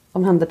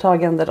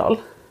omhändertagande roll.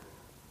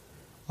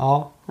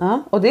 Ja.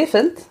 Ja, och det är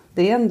fint.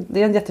 Det är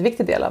en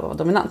jätteviktig del av att vara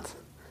dominant.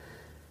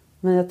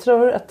 Men jag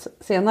tror att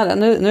senare,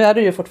 nu är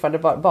du ju fortfarande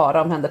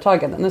bara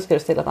omhändertagande. Nu ska du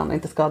se till att Anna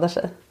inte skadar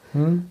sig.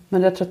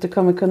 Men jag tror att du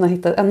kommer kunna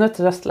hitta ännu ett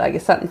röstläge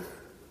sen.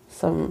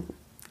 Som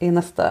i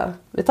nästa...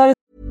 Vi tar det.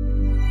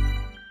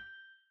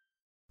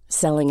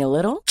 Selling a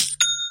little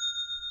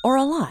or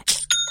a lot?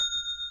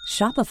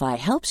 Shopify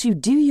helps you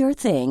do your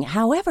thing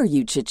however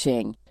you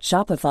cha-ching.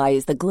 Shopify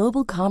is the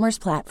global commerce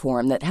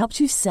platform that helps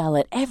you sell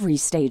at every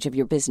stage of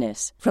your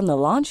business. From the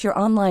launch your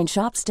online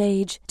shop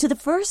stage to the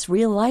first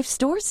real-life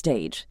store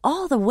stage.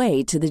 All the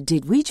way to the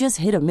did we just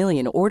hit a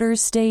million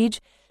orders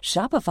stage.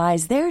 Shopify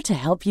is there to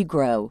help you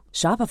grow.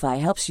 Shopify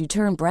helps you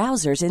turn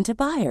browsers into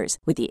buyers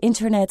with the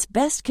internet's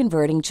best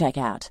converting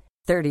checkout.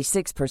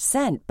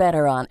 36%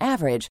 better on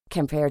average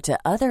compared to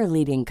other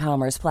leading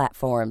commerce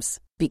platforms.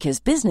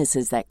 Because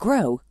businesses that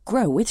grow,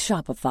 grow with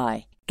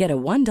Shopify. Get a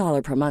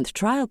 $1 per month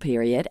trial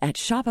period at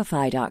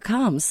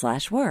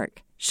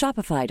shopify.com/work.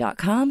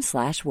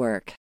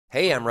 Shopify.com/work.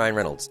 Hey, I'm Ryan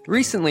Reynolds.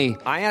 Recently,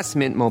 I asked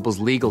Mint Mobile's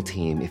legal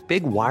team if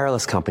big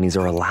wireless companies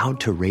are allowed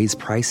to raise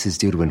prices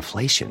due to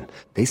inflation.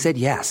 They said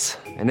yes.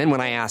 And then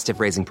when I asked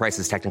if raising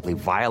prices technically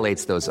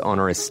violates those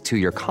onerous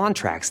two-year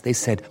contracts, they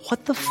said,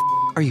 "What the f***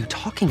 are you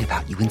talking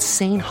about, you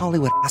insane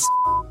Hollywood ass?"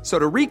 So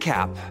to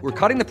recap, we're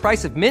cutting the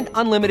price of Mint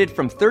Unlimited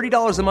from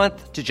 $30 a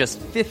month to just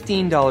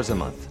 $15 a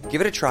month. Give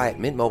it a try at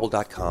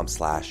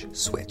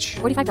mintmobile.com/switch.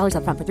 $45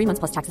 up front for 3 months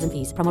plus taxes and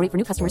fees. Promo rate for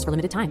new customers for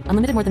limited time.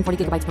 Unlimited more than 40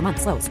 gigabytes per month.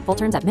 Slows full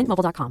terms at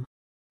mintmobile.com.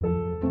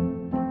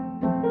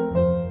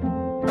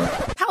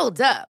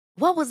 Hold up.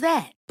 What was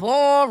that?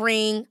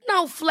 Boring.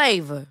 No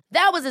flavor.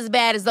 That was as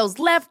bad as those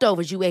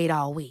leftovers you ate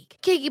all week.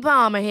 Keke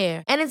Palmer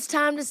here, and it's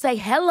time to say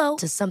hello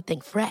to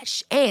something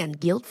fresh and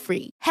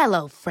guilt-free.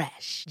 Hello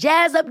Fresh.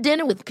 Jazz up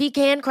dinner with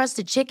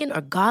pecan-crusted chicken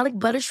or garlic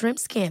butter shrimp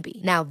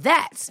scampi. Now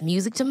that's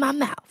music to my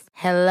mouth.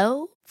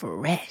 Hello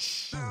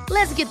Fresh.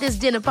 Let's get this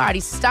dinner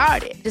party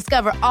started.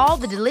 Discover all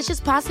the delicious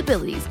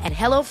possibilities at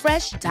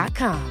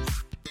hellofresh.com.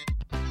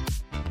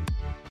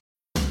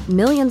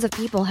 Millions of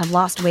people have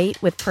lost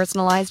weight with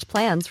personalized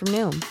plans from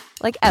Noom.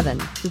 Like Evan,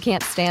 who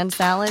can't stand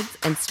salads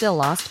and still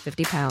lost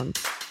 50 pounds.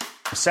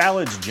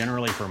 Salads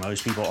generally for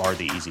most people are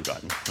the easy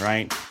button,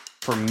 right?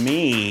 For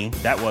me,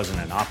 that wasn't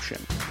an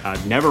option. I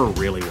never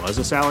really was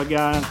a salad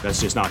guy.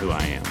 That's just not who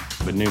I am.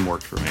 But Noom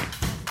worked for me.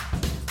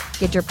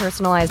 Get your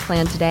personalized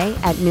plan today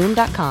at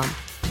Noom.com.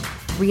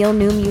 Real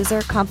Noom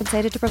user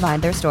compensated to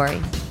provide their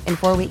story. In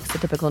 4 weeks, the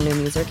typical Noom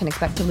user can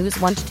expect to lose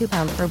 1 to 2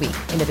 pounds per week.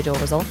 Individual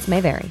results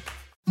may vary.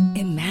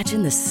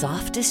 Imagine the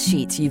softest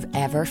sheets you've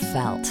ever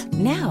felt.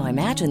 Now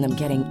imagine them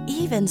getting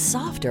even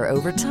softer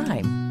over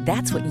time.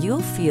 That's what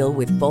you'll feel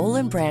with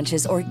Boll &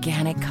 Branch's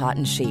organic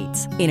cotton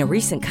sheets. In a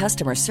recent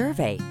customer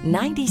survey,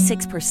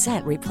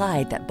 96%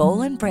 replied that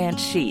Boll & Branch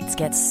sheets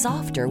get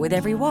softer with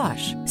every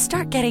wash.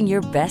 Start getting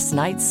your best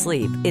night's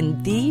sleep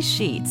in these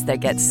sheets that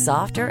get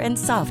softer and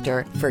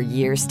softer for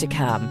years to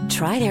come.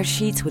 Try their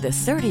sheets with a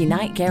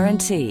 30-night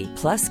guarantee.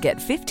 Plus, get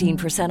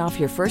 15% off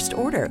your first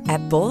order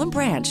at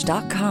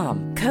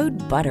bollandbranch.com.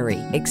 Code BUTTERY.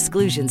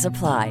 Exclusions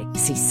apply.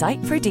 See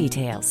site for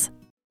details.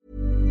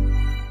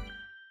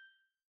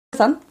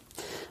 Sen.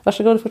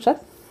 Varsågod, fortsätt.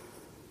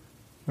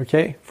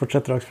 Okej,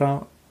 fortsätt rakt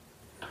fram.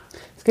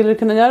 Skulle du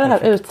kunna göra det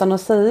här utan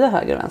att säga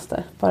höger och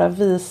vänster? Bara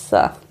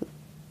visa,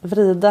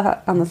 vrida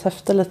Annas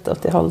höfter lite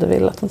åt det håll du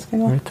vill att den ska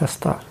gå. Vi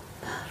testar.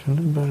 Så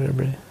nu börjar det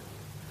bli...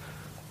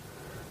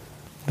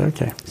 Det är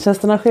okej. Känns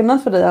det någon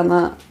skillnad för dig,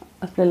 Anna,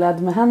 att bli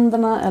ledd med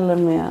händerna eller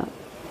med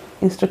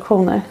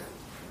instruktioner?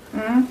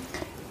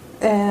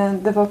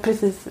 Det var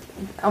precis,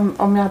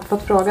 om jag hade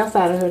fått frågan så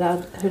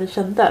här hur det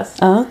kändes,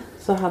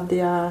 så hade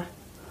jag,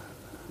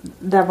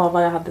 det var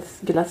vad jag hade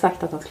skulle ha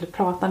sagt, att han skulle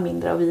prata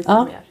mindre och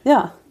visa mer.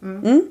 Ja,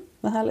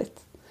 vad härligt.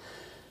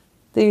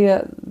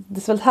 Det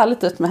ser väldigt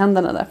härligt ut med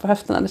händerna där på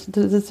höfterna.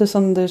 Det är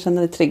som du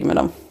känner dig trygg med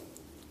dem.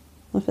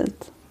 Vad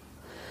fint.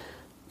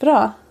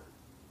 Bra.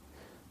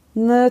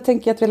 Nu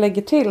tänker jag att vi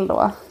lägger till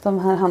då de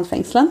här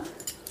handfängslen.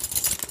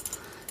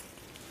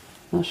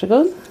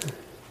 Varsågod.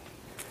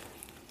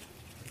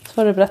 Så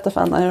får du berätta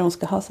för Anna hur hon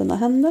ska ha sina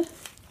händer.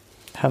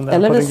 Händerna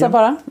eller på visa ryggen.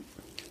 bara.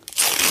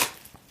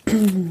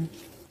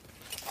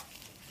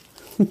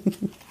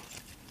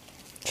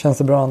 Känns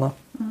det bra, Anna?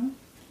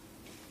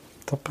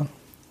 Toppen.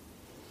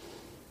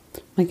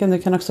 Men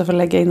du kan också få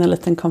lägga in en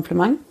liten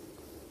komplimang.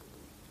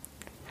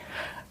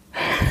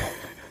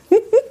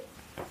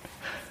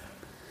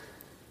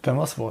 Den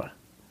var svår.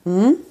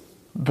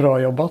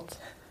 Bra jobbat.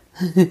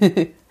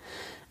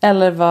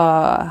 Eller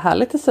vad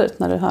härligt det ser ut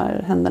när du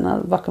har händerna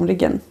bakom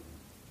ryggen.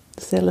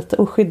 Det ser lite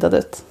oskyddad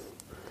ut.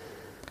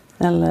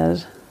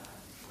 Eller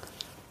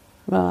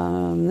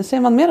nu ser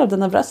man mer av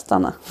dina bröst,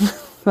 Anna.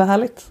 Vad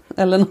härligt.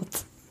 Eller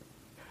något.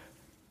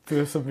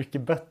 Du är så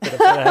mycket bättre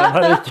på det här,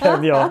 Marika,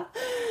 än jag.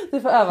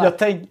 Du får öva.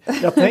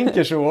 Jag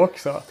tänker så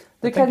också.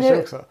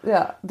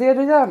 Det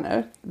du gör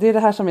nu, det är det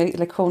här som är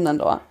lektionen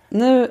då.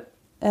 Nu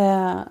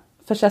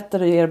försätter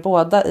du er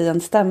båda i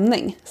en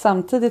stämning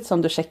samtidigt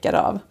som du checkar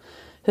av.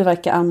 Hur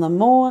verkar Anna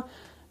må?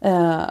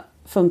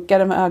 Funkar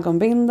det med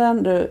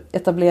ögonbinden? Du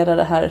etablerar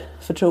det här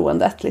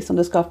förtroendet. Liksom.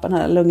 Du skapar den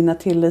här lugna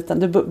tilliten.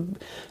 Du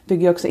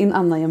bygger också in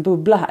Anna i en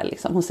bubbla här.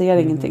 Liksom. Hon ser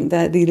ingenting. Det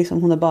är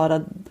liksom, hon är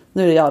bara,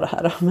 nu är det jag det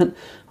här då, men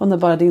hon är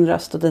bara din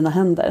röst och dina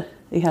händer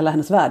i hela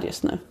hennes värld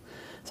just nu.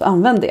 Så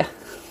använd det.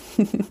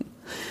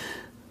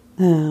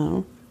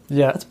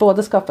 Att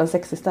både skapa en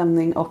sexig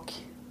stämning och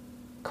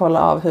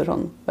kolla av hur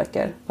hon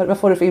verkar. Vad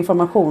får du för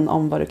information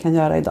om vad du kan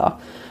göra idag?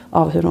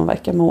 Av hur hon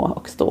verkar må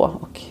och stå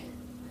och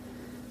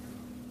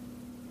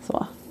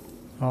så.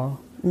 Ja,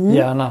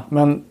 gärna.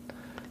 Men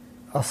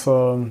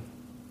alltså,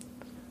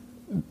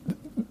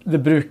 det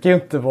brukar ju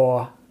inte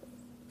vara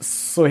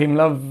så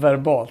himla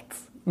verbalt.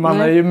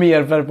 Man är ju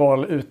mer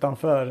verbal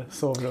utanför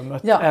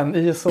sovrummet än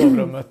i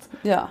sovrummet.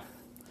 Ja.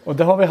 Och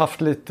det har vi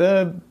haft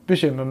lite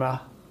bekymmer med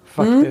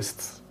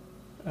faktiskt.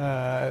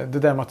 Det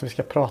där med att vi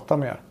ska prata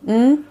mer.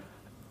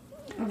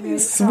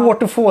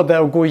 Svårt att få det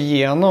att gå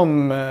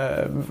igenom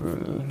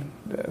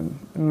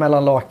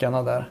mellan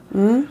lakarna där.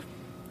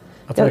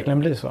 Att det verkligen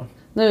blir så.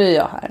 Nu är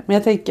jag här. Men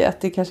jag tänker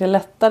att det kanske är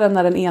lättare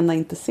när den ena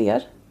inte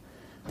ser.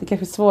 Det är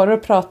kanske svårare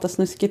att prata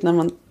snuskigt när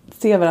man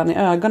ser varandra i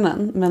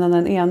ögonen. Men när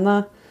den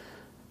ena...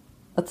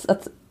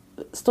 Att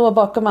stå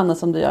bakom Anna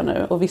som du gör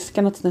nu och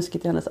viska något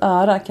snuskigt i hennes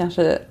öra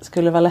kanske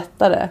skulle vara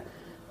lättare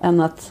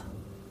än att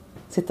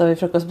sitta vid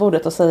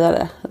frukostbordet och säga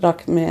det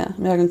rakt med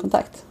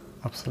ögonkontakt.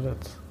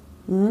 Absolut.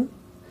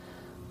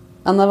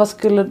 Anna,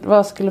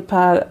 vad skulle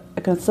Per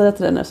kunna säga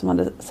till dig nu som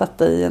hade satt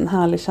dig i en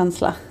härlig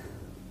känsla?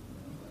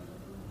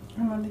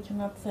 Jag hade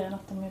kunnat säga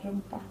något om min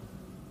rumpa.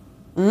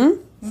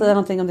 Säga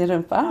någonting om din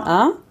rumpa?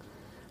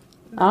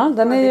 Ja,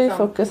 den är ju i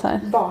fokus här.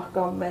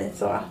 Bakom mig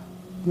så.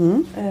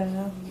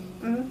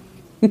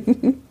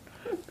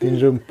 Din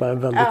rumpa är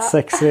väldigt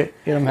sexig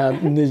i de här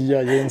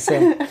nya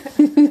jeansen.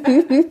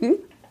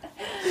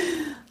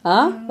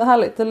 Ja, det är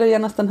härligt. Det är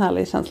genast en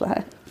härlig känsla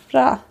här.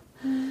 Bra.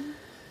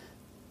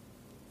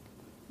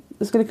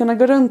 Du skulle kunna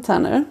gå runt här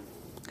nu.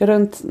 Gå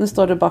runt, nu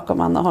står du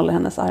bakom Anna och håller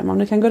hennes armar.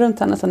 Du kan gå runt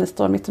henne så ni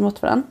står mitt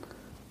emot varandra.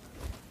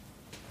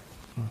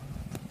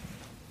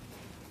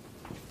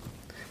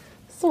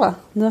 Så,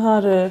 nu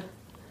har du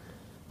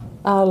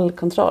all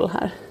kontroll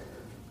här.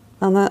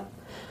 Anna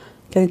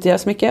kan inte göra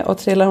så mycket och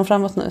trillar hon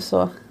framåt nu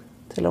så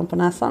trillar hon på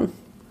näsan.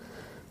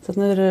 Så att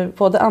nu är du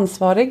både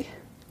ansvarig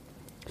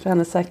för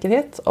hennes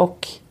säkerhet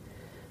och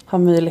har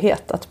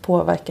möjlighet att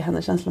påverka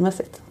henne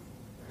känslomässigt.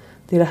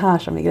 Det är det här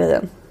som är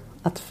grejen.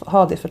 Att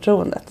ha det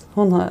förtroendet.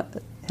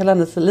 Hela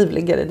hennes liv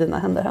ligger i dina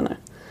händer här nu.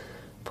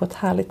 På ett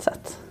härligt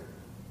sätt.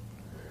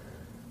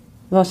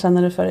 Vad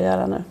känner du för att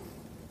göra nu?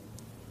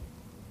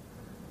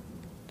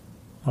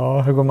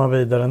 Ja, hur går man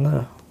vidare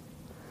nu?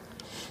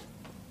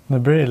 Nu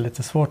blir det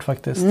lite svårt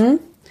faktiskt.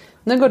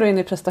 Nu går du in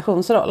i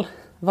prestationsroll.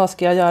 Vad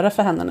ska jag göra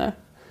för henne nu?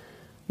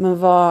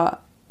 Men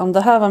om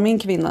det här var min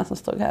kvinna som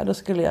stod här, då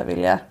skulle jag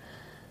vilja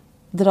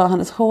dra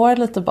hennes hår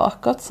lite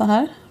bakåt så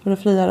här. För att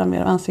frigöra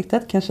mer av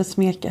ansiktet. Kanske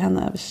smeka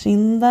henne över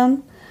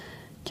kinden.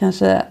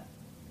 Kanske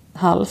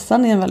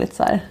halsen är en väldigt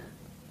så här,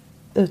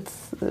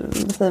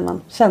 vad säger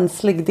man,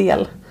 känslig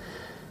del.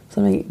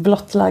 Som är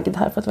blottlagd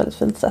här på ett väldigt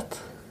fint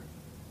sätt.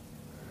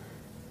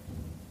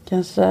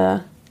 Kanske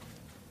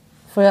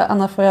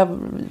Anna, får jag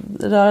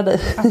röra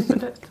dig?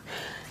 Absolut.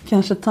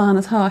 Kanske ta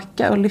hennes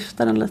haka och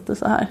lyfta den lite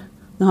så här.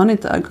 Nu har ni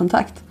inte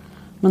ögonkontakt.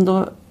 Men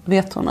då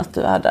vet hon att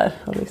du är där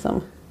och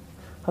liksom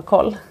har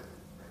koll.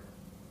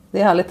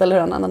 Det är härligt, eller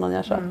hur, Anna, när någon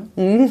gör så?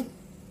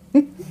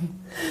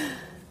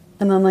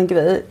 En annan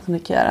grej som du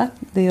kan göra,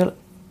 det är att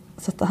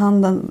sätta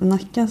handen i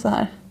nacken så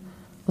här.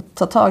 Och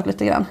ta tag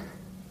lite grann.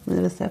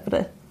 Nu visar jag på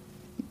dig.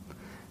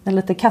 En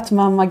lite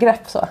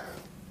kattmamma-grepp så.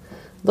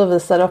 Då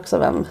visar det också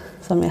vem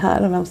som är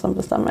här och vem som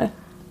bestämmer.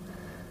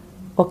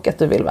 Och att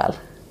du vill väl.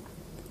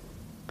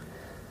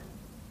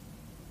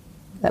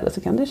 Eller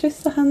så kan du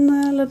kyssa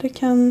henne, eller du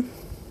kan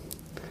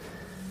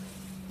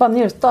bara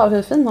njuta av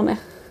hur fin hon är.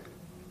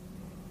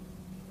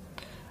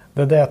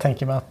 Det är det jag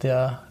tänker mig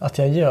att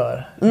jag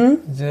gör.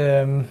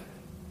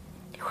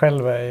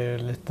 Själv är jag ju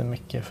lite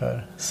mycket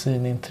för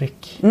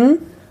synintryck.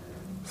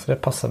 Så det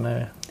passar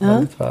mig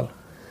väldigt väl.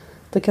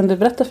 Då kan du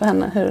berätta för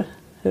henne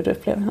hur du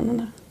upplever henne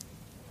nu.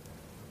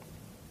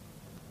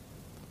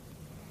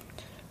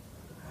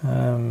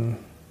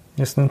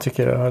 Just nu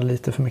tycker jag har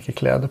lite för mycket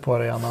kläder på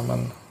dig, Anna,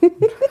 men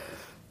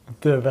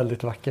du är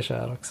väldigt vacker så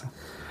här också.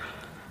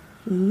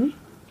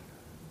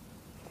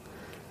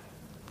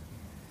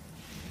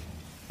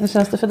 Hur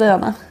känns det för dig,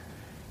 Anna?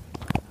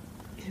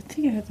 Jag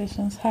tycker att det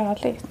känns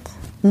härligt.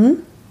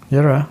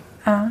 Gör du det?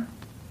 Ja.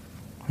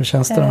 Hur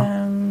känns det då?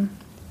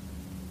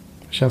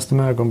 Hur känns det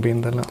med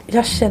ögonbindeln?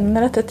 Jag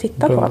känner att du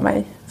tittar på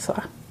mig så.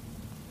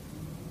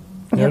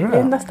 Gör Jag du blir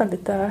det? nästan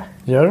lite...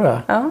 Gör du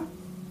det? Ja.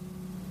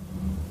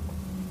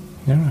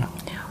 Gör du det?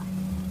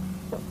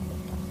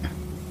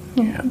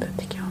 Ja, det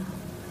tycker jag.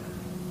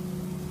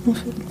 Vad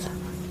fint.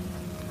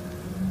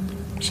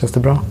 Känns det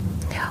bra?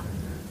 Ja.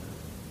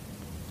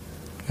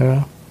 Gör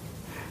det?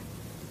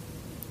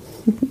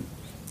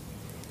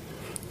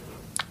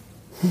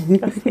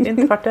 Jag ser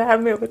inte vart det här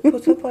med att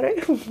pussa på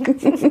dig.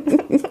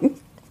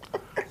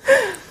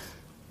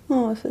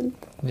 Vad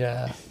fint.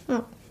 Yeah.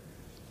 Ja.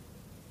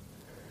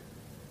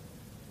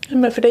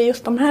 Men för det är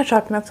just de här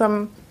sakerna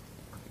som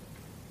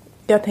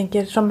jag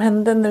tänker som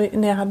hände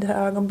när jag hade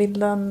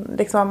ögonbilden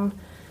liksom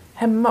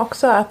hemma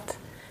också, att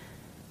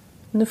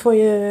nu får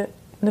ju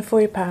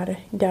Per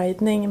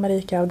guidning,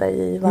 Marika, av dig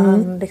i vad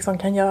han liksom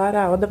kan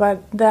göra, och det var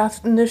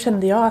nu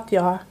kände jag att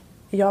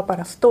jag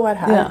bara står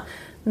här. Ja.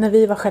 När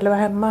vi var själva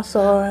hemma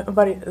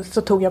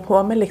så tog jag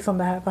på mig liksom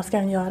det här, vad ska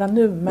han göra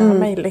nu med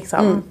mig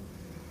liksom.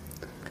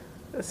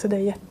 Så det är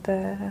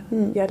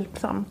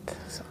jättehjälpsamt.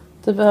 Så.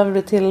 Du behöver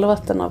bli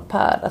tillåten av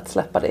Per att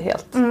släppa det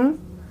helt.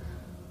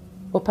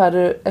 Och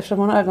Per, eftersom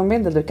hon har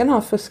ögonbindel, du kan ha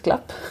en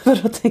fusklapp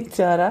för att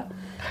tänkte göra.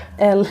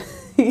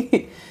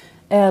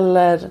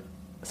 Eller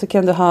så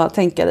kan du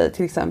tänka dig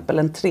till exempel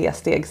en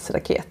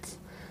 3-stegsraket.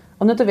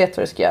 Om du inte vet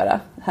vad du ska göra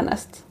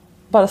härnäst,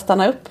 bara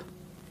stanna upp,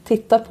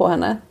 titta på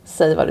henne,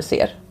 säg vad du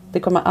ser. Det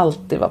kommer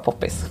alltid vara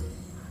poppis.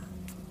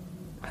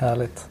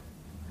 Härligt.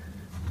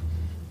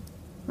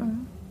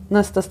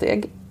 Nästa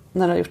steg,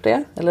 när du har gjort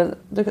det, eller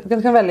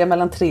du kan välja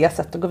mellan 3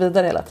 sätt att gå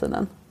vidare hela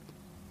tiden.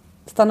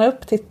 Stanna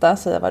upp, titta,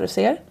 säga vad du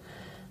ser.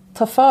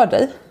 Ta för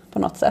dig på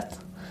något sätt.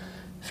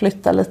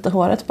 Flytta lite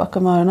håret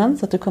bakom öronen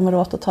så att du kommer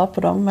åt att ta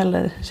på dem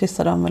eller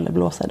kyssa dem eller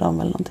blåsa i dem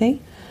eller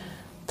någonting.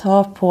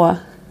 Ta på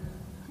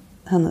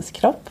hennes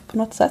kropp på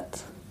något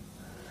sätt.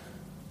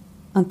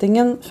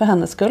 Antingen för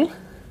hennes skull,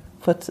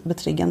 på ett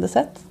betryggande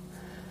sätt.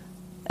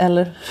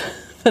 Eller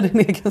för din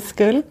egen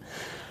skull,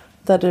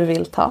 där du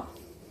vill ta.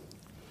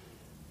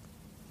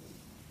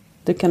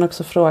 Du kan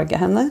också fråga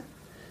henne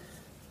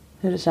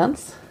hur det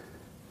känns.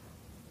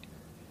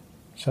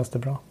 Känns det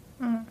bra?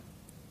 Det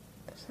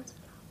känns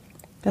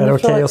bra. Är det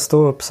okej att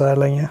stå upp så här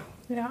länge?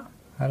 Ja.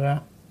 Är det?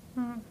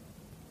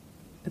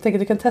 Jag tänker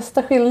att du kan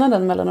testa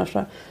skillnaden mellan att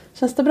fråga,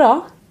 känns det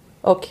bra?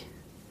 Och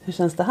hur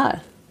känns det här?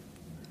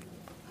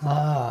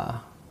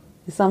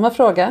 Det är samma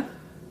fråga.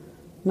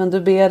 Men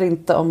du ber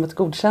inte om ett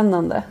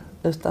godkännande.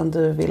 Utan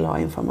du vill ha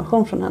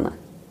information från henne.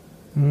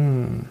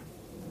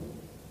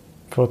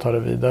 För att ta det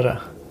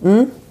vidare.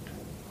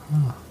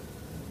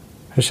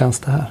 Hur känns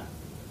det här?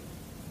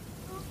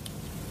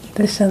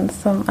 Det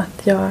känns som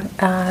att jag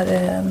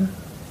är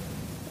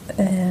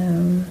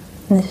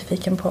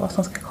nyfiken på vad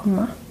som ska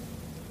komma.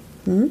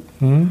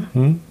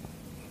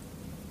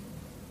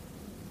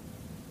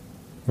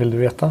 Vill du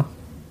veta?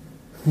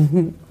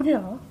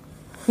 Ja.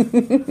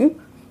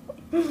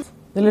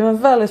 Det blir en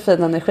väldigt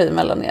fin energi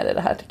mellan er i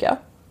det här, tycker jag.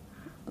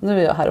 Nu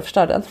är jag här och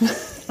förstör den.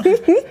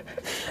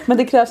 Men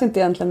det krävs inte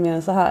egentligen mer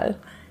än så här.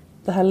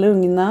 Det här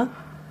lugna.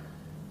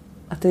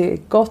 Att det är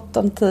gott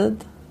om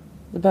tid.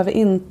 Det behöver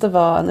inte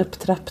vara en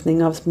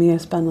upptrappning av mer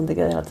spännande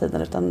grejer hela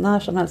tiden. Utan när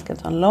som helst kan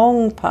ta en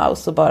lång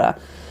paus och bara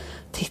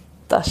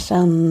titta,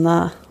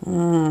 känna.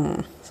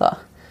 Så.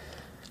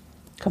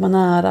 Komma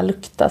nära,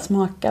 lukta,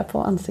 smaka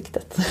på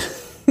ansiktet.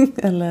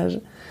 Eller...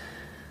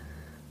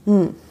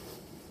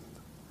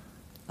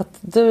 Att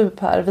du,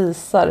 Per,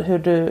 visar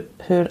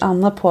hur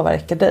Anna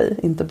påverkar dig.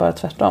 Inte bara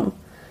tvärtom.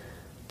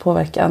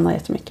 Påverkar Anna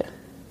jättemycket.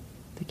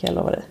 Det kan jag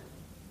lova dig.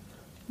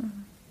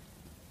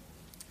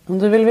 Om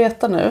du vill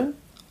veta nu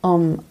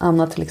om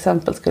Anna till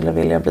exempel skulle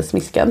vilja bli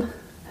smiskad.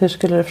 Hur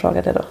skulle du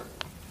fråga det då?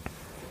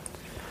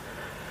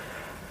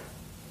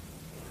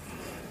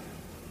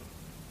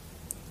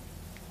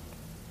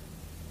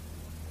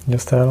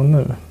 Just här och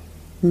nu.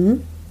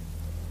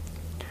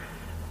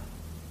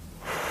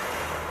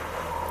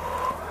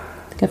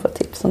 Du kan få ett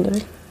tips om du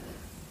vill.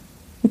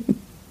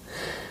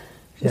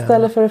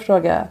 Istället för att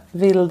fråga,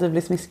 vill du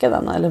bli smiskad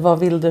Anna? Eller vad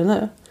vill du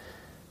nu?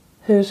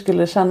 Hur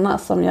skulle det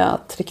kännas om jag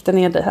tryckte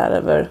ner dig här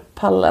över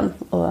pallen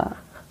och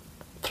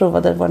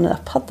provade vår nya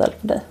paddel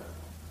på dig?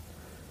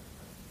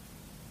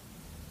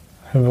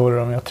 Hur vore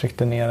det om jag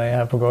tryckte ner dig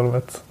här på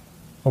golvet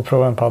och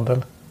provade en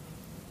paddel?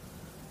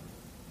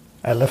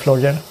 Eller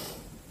flogger?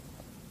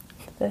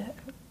 Det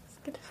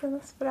skulle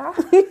kännas bra.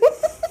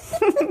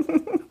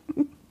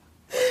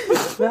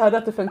 Vi hörde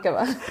att det funkar,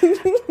 va?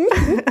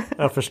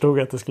 Jag förstod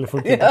att det skulle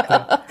funka.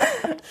 Ja.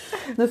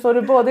 Nu får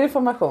du både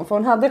information. För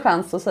hon hade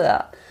chans att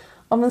säga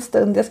om en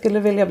stund jag skulle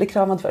vilja bli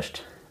kramad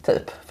först.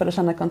 Typ, för att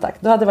känna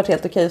kontakt. Då hade det varit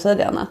helt okej att säga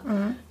det, Anna.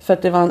 För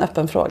att det var en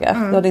öppen fråga.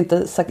 Du hade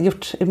inte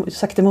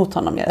sagt emot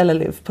honom.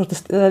 Eller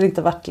det hade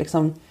inte varit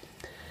liksom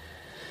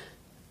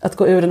att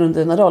gå ur den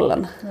undrivna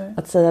rollen.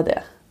 Att säga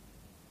det.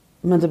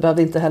 Men du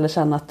behövde inte heller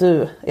känna att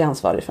du är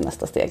ansvarig för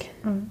nästa steg.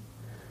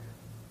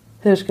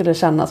 Hur skulle det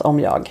kännas om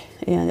jag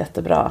är en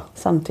jättebra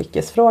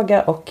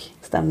samtyckesfråga och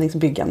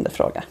stämningsbyggande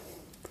fråga?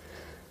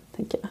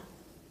 Tänker jag.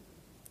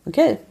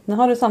 Okej, nu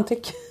har du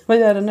samtycke. Vad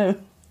gör du nu?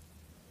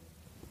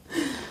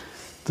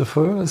 Då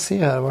får vi väl se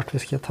här vart vi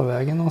ska ta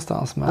vägen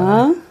någonstans.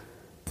 Med.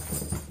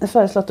 Jag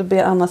föreslår att du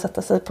ber Anna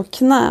sätta sig på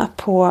knä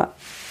på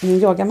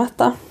min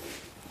yogamatta.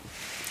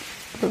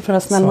 För att vara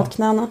snäll mot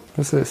knäna.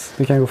 Precis,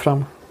 vi kan gå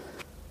fram.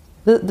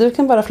 Du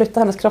kan bara flytta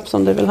hennes kropp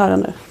som du vill ha den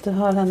nu. Du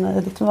har henne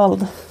i ditt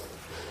våld.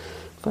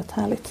 På ett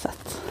härligt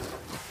sätt.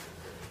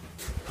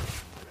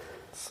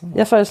 Så.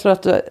 Jag föreslår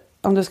att du,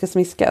 om du ska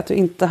smiska, att du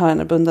inte har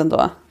henne bunden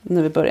då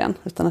nu i början.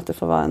 Utan att det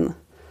får vara en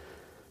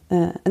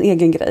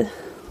egen grej.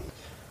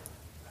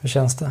 Hur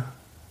känns det?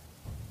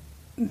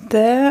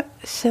 Det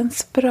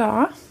känns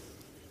bra.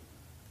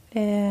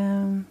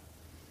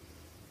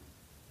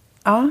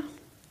 Ja.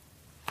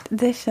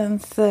 Det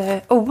känns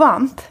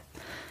ovant.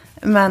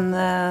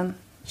 Men...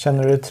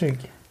 Känner du dig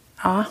trygg?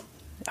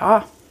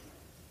 Ja.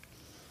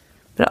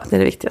 Bra, det är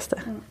det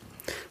viktigaste.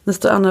 Nu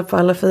står Anna på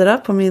alla fyra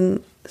på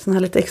min sån här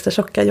lite extra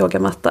tjocka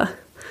yogamatta.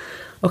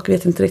 Och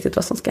vet inte riktigt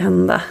vad som ska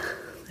hända.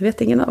 Det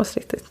vet ingen av oss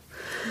riktigt.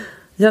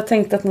 Jag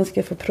tänkte att ni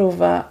ska få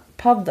prova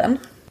paddeln.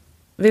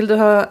 Vill du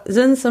ha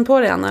jeansen på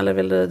dig, Anna, eller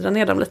vill du dra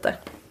ner dem lite?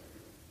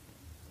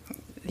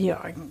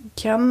 Jag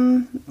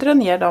kan dra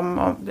ner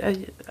dem.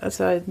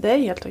 Alltså, det är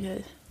helt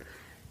okej.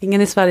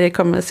 Ingen i Sverige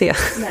kommer se.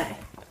 Nej.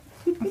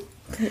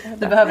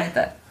 Du behöver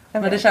inte.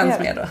 Men det känns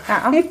mer då.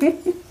 Ja.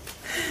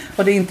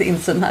 Och det är inte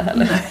insyn här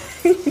heller.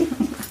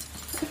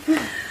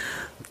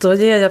 Då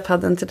ger jag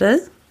padden till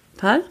dig,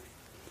 Per.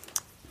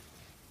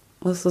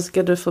 Och så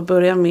ska du få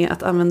börja med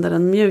att använda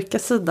den mjuka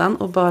sidan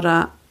och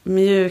bara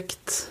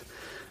mjukt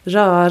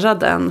röra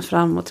den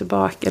fram och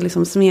tillbaka.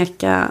 Liksom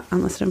smeka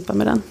Annas rumpa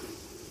med den.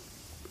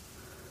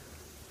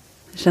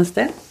 Hur känns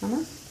det,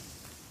 Anna?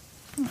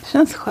 Det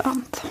känns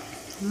skönt.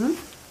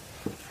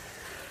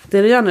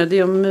 Det du gör nu, det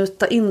är att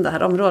muta in det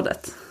här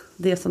området.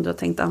 Det som du har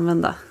tänkt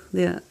använda.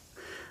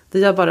 Det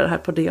gör bara det här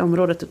på det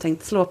området du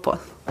tänkt slå på.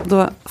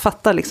 Då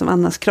fattar liksom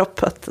Annas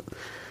kropp att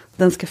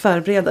den ska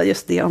förbereda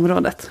just det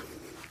området.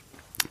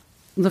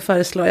 Då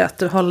föreslår jag att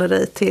du håller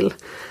dig till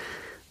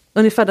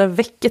ungefär där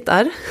väcket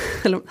är.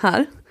 Eller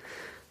här.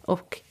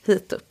 Och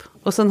hit upp.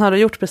 Och sen har du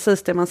gjort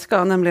precis det man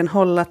ska. Nämligen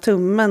hålla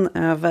tummen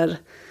över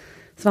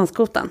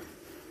svanskotan.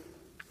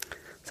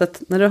 Så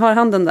att när du har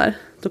handen där,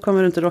 då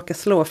kommer du inte råka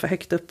slå för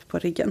högt upp på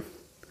ryggen.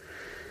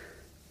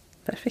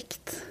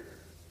 Perfekt.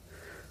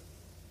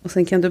 Och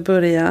sen kan du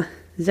börja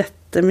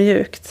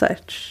jättemjukt så här.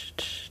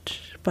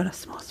 Bara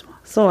små.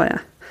 Så ja.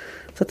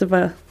 Så att du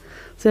bara,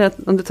 så att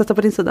om du tittar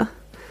på din sida.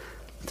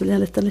 Det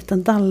blir en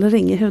liten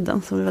dallring i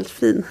huden som är väldigt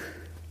fin.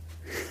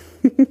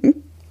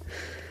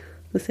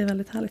 Det ser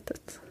väldigt härligt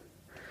ut.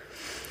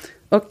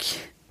 Och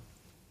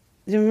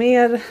ju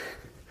mer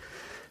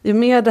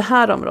det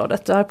här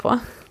området du är på,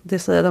 det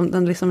säger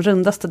den liksom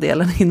rundaste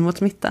delen in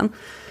mot mitten,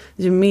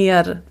 ju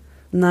mer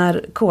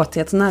när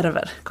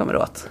kåthetsnerver kommer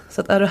åt.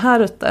 Så att är du här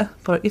ute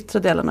på yttre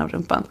delen av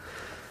rumpan,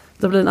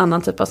 då blir det en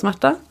annan typ av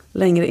smärta.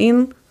 Längre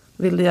in,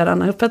 vill du göra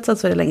Anna upphetsad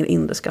så är det längre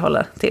in du ska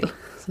hålla till.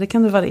 Så det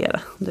kan du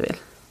variera om du vill.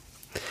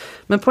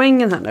 Men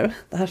poängen här nu,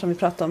 det här som vi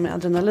pratade om med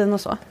adrenalin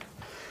och så,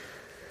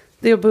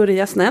 det är att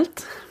börja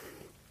snällt.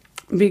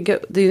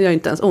 Det gör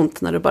inte ens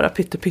ont när du bara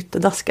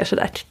pytte-daskar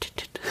sådär.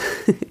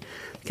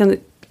 Kan du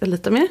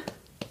lite mer?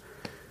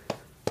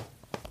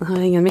 Jag har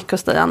ingen mick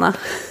hos dig, Anna.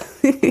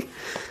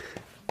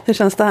 Hur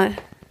känns det här?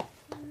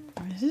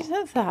 Det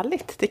känns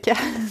härligt, tycker jag.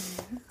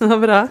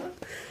 Vad bra.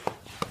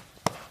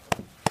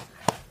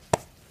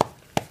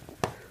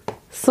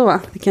 Så,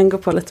 vi kan gå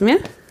på lite mer.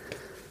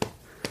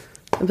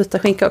 Jag byter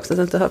skinka också så att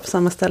du inte hör på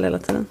samma ställe hela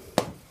tiden.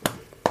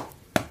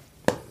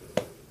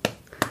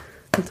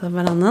 Vi tar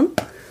varannan.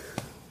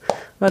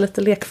 Var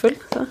lite lekfull.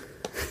 Så.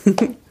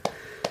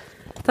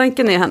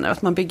 Tanken är här nu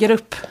att man bygger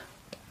upp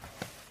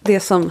det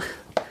som...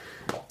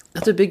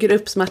 Att du bygger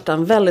upp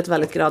smärtan väldigt,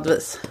 väldigt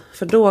gradvis.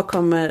 För då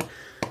kommer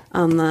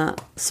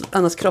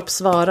Annas kropp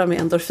svara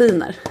med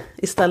endorfiner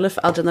istället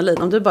för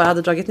adrenalin. Om du bara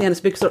hade dragit ner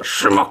hennes byxor och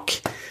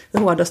smock, det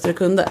hårdaste du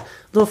kunde,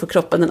 då får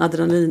kroppen en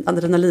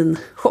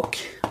adrenalinchock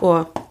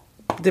och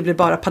det blir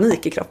bara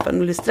panik i kroppen,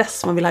 det blir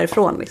stress, man vill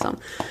härifrån liksom.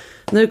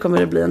 Nu kommer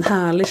det bli en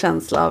härlig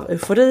känsla av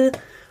eufori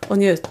och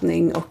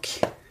njutning och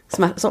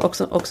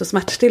också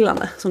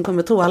smärtstillande som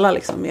kommer tåla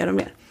liksom mer och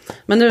mer.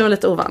 Men nu är jag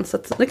lite ovan, så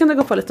nu kan du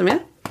gå på lite mer.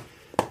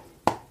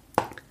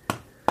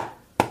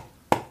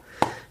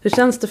 Hur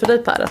känns det för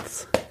dig, Per,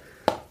 att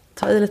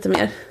ta i lite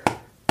mer?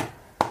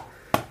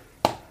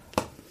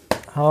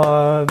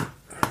 Ja,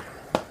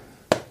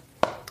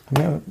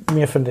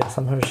 mer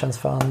fundersam hur det känns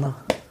för Anna.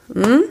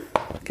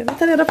 Kan vi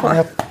ta reda på.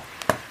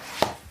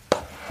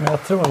 Men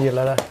jag tror hon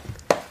gillar det.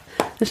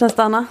 Hur känns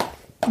det, Anna?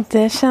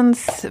 Det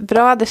känns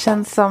bra. Det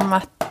känns som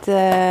att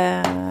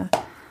det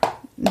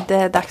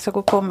är dags att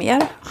gå på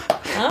mer.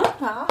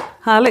 Ja.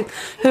 Härligt.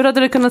 Hur hade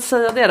du kunnat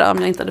säga det då om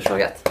jag inte hade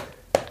frågat?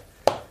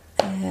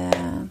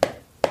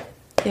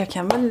 Jag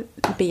kan väl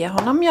be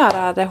honom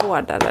göra det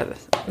hårdare.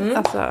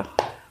 Alltså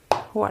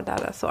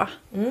hårdare så.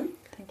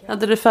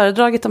 Hade du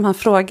föredragit om han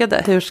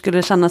frågade? Hur skulle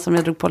det kännas om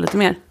jag drog på lite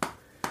mer?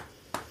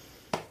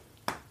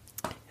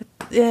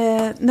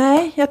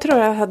 Nej, jag tror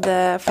jag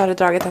hade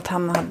föredragit att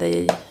han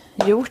hade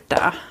gjort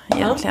det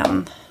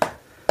egentligen.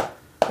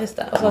 Just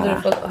det. Och så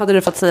hade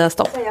du fått säga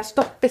stopp. Säga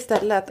stopp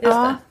istället. Just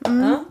det.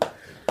 Ja.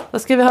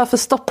 Vad ska vi ha för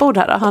stoppord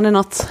här då? Har ni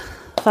något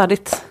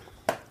färdigt?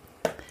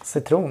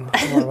 Citron.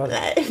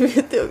 Nej,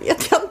 det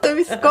vet jag inte.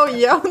 Vi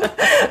skojar.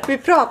 Vi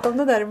pratade om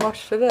det där i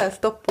morse, det där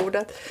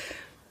stoppordet.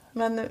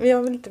 Men vi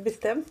har väl inte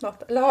bestämt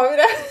något. Eller har vi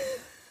det?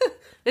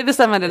 Vi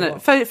bestämmer det nu.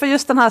 För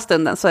just den här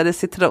stunden så är det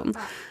citron.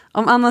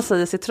 Om Anna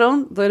säger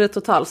citron, då är det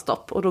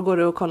totalstopp. Och då går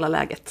du och kollar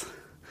läget.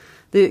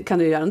 Det kan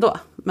du göra ändå.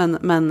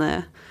 Men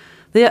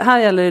det här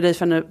gäller det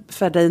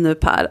för dig nu,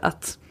 Per,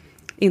 att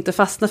inte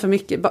fastna för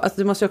mycket. Alltså,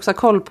 du måste ju också ha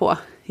koll på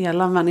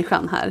hela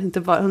människan här.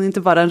 Hon är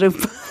inte bara en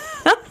rumpa.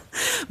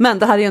 Men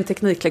det här är en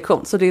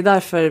tekniklektion. Så det är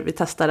därför vi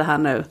testar det här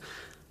nu.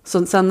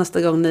 Så sen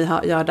nästa gång ni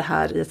gör det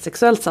här i ett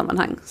sexuellt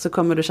sammanhang så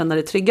kommer du känna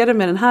dig tryggare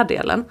med den här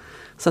delen.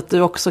 Så att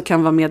du också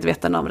kan vara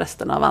medveten om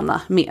resten av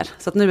Anna mer.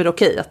 Så att nu är det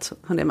okej att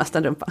hon är mest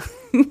en rumpa.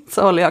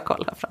 Så håller jag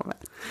koll här framme.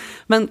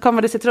 Men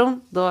kommer det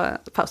citron, då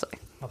pausar vi.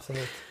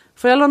 Absolut.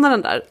 Får jag låna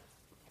den där?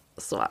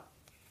 Så.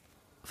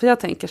 För jag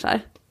tänker så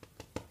här.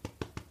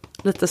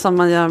 Lite som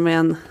man gör med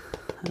en...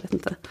 Jag vet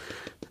inte.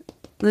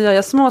 Nu gör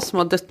jag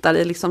små duttar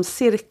i liksom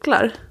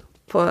cirklar.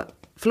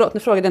 Förlåt, nu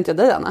frågade inte jag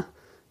dig, Anna.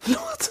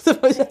 Förlåt,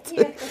 det var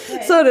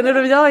Sorry, nu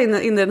blev jag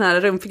inne i den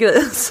här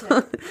rumpgrejen.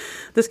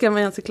 Det ska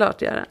man ju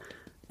såklart göra.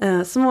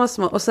 Små.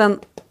 Och sen,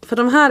 för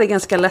de här är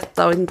ganska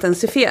lätta att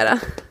intensifiera.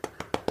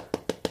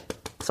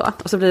 Så,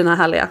 och så blir den här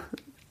härliga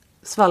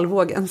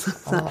svallvågen. Så.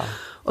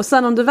 Och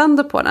sen om du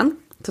vänder på den,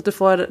 så att du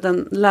får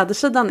den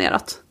lädersidan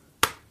neråt.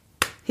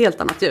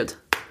 Helt annat ljud.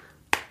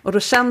 Och då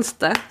känns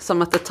det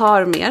som att det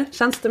tar mer.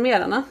 Känns det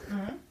mer, Anna?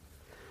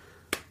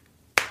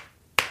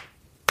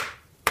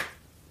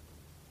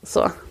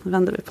 Så, nu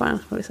vänder vi på den,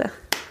 får vi se.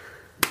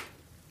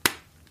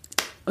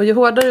 Och ju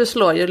hårdare du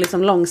slår, ju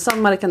liksom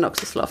långsammare kan du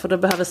också slå. För då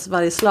behöver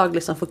varje slag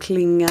liksom få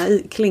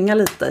klinga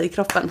lite i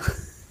kroppen.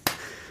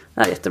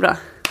 Det är jättebra.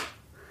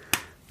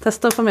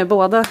 Testa att få med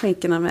båda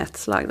skinkorna med ett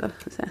slag då.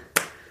 Får vi se.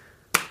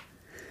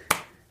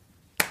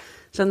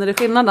 Känner du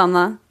skillnad,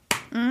 Anna?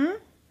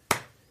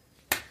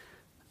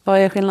 Vad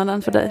är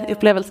skillnaden för dig i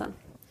upplevelsen?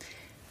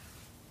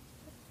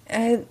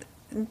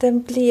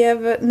 Den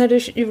blev, när du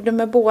gjorde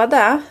med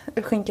båda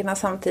skinkorna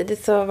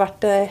samtidigt så var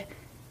det,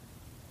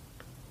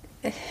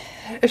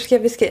 hur ska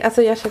jag beskriva,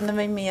 alltså jag känner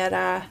mig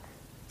mera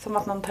som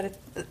att någon tar ett,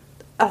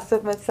 alltså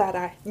med så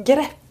här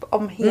grepp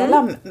om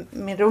hela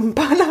min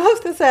rumpa, eller vad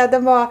ska jag säga.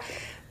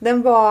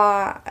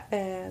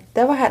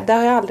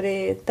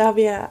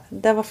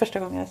 Det var första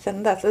gången jag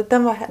kände, så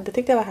det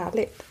tyckte jag var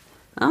härligt.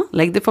 Ja,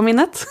 lägg det på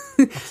minnet.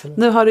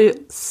 Nu har du ju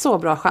så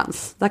bra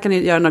chans. Det här kan du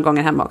göra några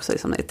gånger hemma också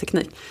som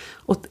teknik.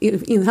 Och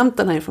inhämta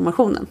den här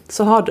informationen.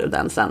 Så har du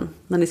den sen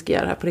när ni ska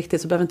göra det här på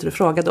riktigt. Så behöver inte du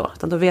fråga då.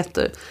 Utan då vet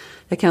du.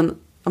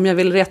 Om jag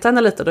vill reta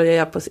henne lite, då gör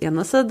jag på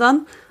ena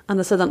sidan.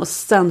 Andra sidan. Och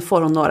sen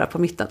får hon några på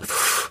mitten.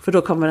 För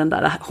då kommer den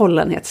där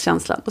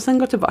hållenhetskänslan. Och sen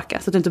går tillbaka.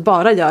 Så att du inte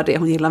bara gör det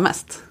hon gillar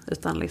mest.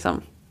 Utan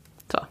liksom.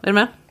 Så, är du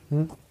med?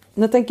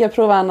 Nu tänker jag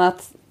prova Anna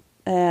att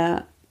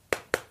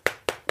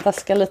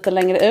vaska lite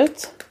längre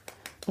ut.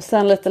 Och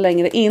sen lite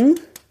längre in.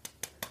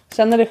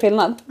 Känner du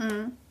skillnad?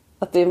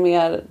 Att det är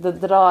mer, det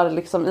drar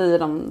liksom i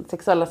de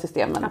sexuella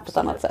systemen. Absolut. På ett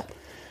annat sätt.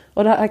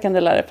 Och det här kan du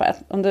lära dig på.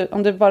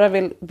 Om du bara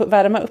vill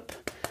värma upp.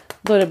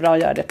 Då är det bra att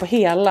göra det på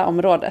hela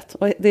området.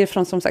 Och det är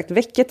från som sagt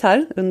väcket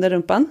här under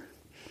rumpan.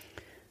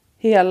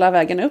 Hela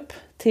vägen upp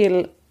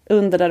till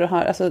under där du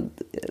har, alltså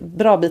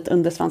bra bit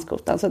under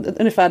svanskotan. Så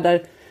ungefär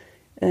där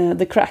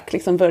the crack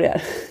liksom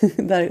börjar.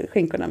 Där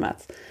skinkorna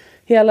möts.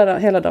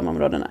 Hela de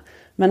områdena.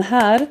 Men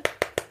här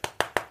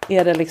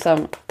är det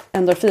liksom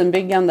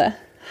endorfinbyggande.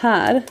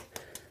 Här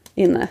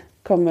inne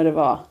kommer det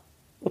vara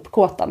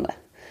uppkåtande.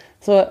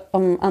 Så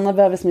om Anna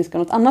behöver smiska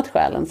något annat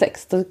skäl än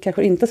sex, då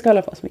kanske inte ska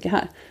hålla på så mycket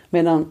här.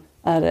 Medan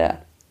är det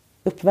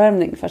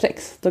uppvärmning för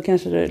sex. Då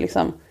kanske du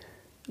liksom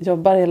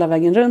jobbar hela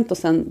vägen runt och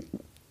sen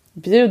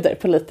bjuder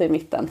på lite i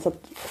mitten. Så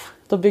att,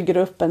 då bygger du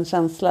upp en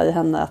känsla i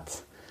henne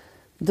att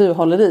du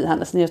håller i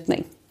hennes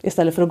njutning.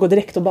 Istället för att gå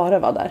direkt och bara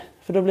vara där.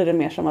 För då blir det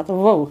mer som att,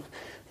 wow,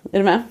 är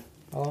du med?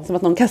 Ja. Som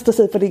att någon kastar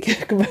sig på din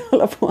kuk och börjar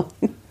hålla på.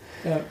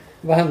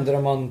 Vad händer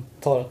om man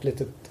tar ett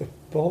litet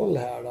uppehåll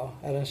här då?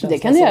 Är det en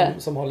känsla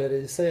som håller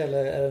i sig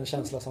eller är det en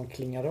känsla som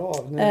klingar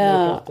av?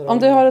 Om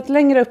du har ett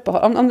längre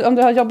uppehåll, om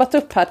du har jobbat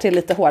upp här till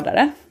lite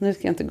hårdare, nu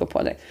ska jag inte gå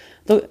på dig,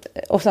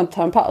 och sen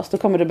tar en paus, då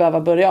kommer du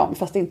behöva börja om,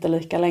 fast inte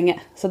lika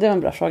länge. Så det är en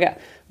bra fråga.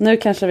 Nu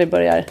kanske vi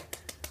börjar.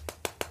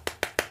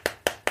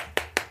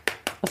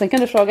 Och sen kan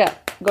du fråga,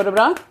 går det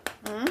bra?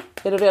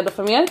 Är du redo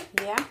för mer?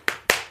 Ja.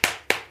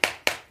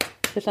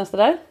 Hur känns det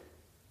där?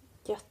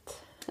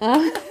 Gött.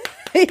 Ja.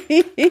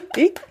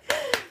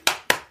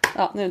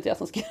 Ja, nu är det inte jag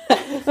som ska.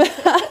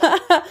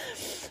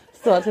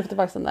 Så, lyft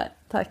tillbaka den där.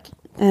 Tack.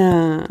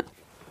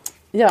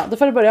 Ja, då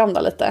får du börja om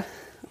då lite.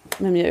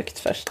 Med mjukt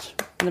först.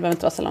 Det behöver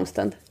inte vara så lång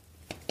stund.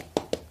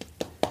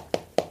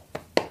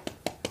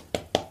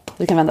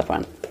 Du kan vända på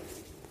den.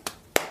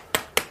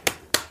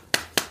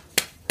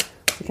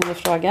 Så kan du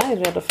fråga, är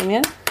du redo för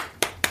mer?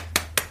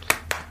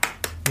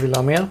 Vill du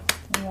ha mer?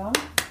 Ja.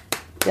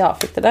 Ja,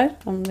 fick det där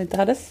om det inte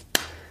hördes.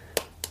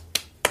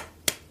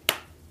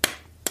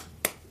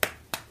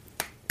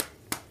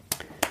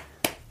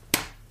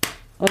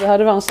 Och det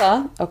hörde vad hon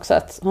sa också,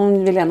 att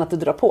hon vill gärna att du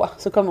drar på.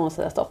 Så kommer hon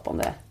säga stopp om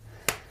det.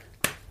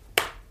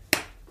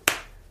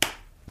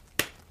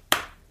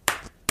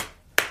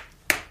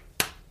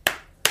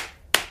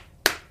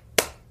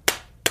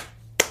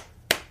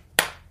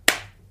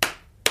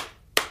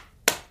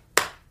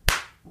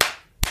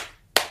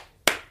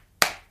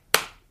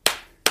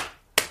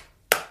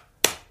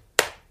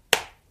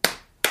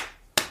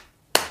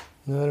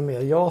 Nu är det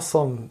mer jag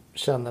som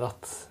känner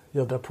att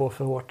jag drar på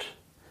för hårt.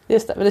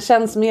 Just det, men det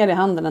känns mer i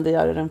handen än det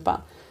gör i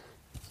rumpan.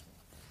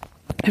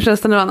 Hur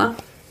känns det nu, Anna?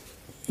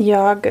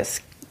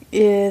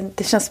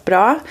 Det känns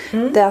bra.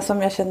 Det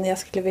som jag känner jag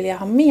skulle vilja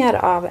ha mer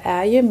av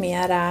är ju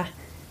mer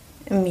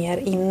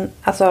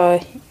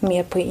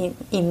på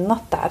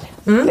inåt där.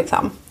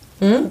 Liksom.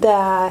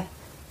 Det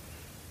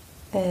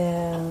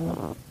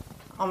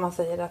om man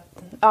säger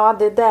att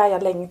det är där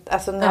jag längtar,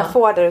 alltså när jag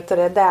får det ut och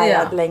det är där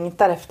jag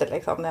längtar efter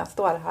liksom, när jag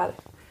står här.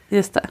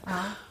 Just det. Ja.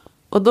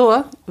 Och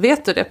då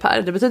vet du det,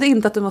 Per. Det betyder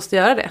inte att du måste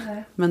göra det.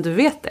 Nej. Men du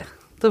vet det.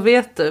 Då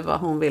vet du vad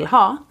hon vill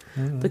ha.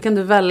 Då kan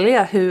du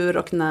välja hur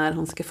och när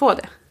hon ska få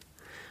det.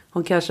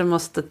 Hon kanske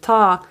måste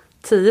ta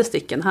 10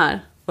 stycken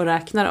här och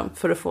räkna dem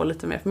för att få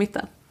lite mer på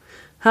mitten.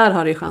 Här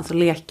har du ju chans att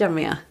leka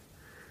med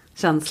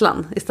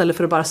känslan istället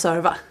för att bara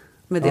serva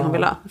med det hon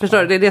vill ha. Förstår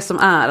du? Det är det som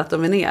är att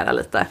dominera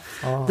lite.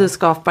 Du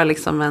skapar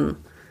liksom en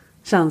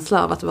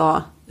känsla av att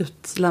vara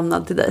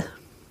utlämnad till dig.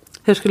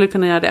 Hur skulle du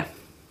kunna göra det?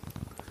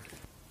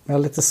 Jag har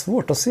lite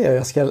svårt att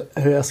se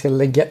hur jag ska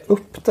lägga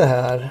upp det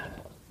här.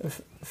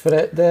 För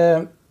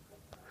det...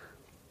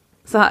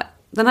 Så här,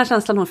 den här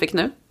känslan hon fick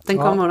nu, den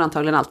kommer hon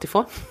antagligen alltid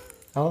få.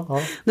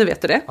 Nu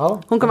vet du det.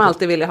 Hon kommer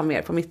alltid vilja ha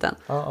mer på mitten.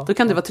 Då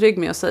kan du vara trygg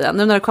med att säga,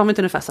 nu när det kommit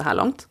ungefär så här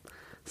långt,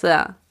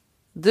 säga,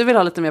 du vill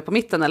ha lite mer på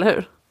mitten, eller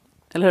hur?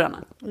 Eller hur, Anna?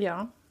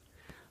 Ja.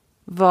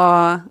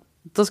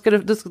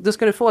 Då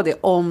ska du få det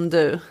om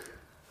du...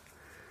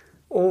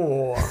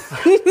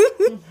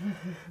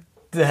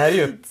 Det här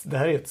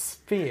är ju ett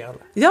spel.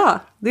 Ja,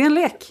 det är en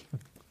lek.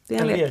 Det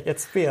är en lek.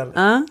 Ett spel.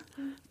 Ja.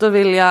 Då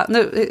vill jag...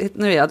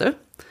 Nu är jag du.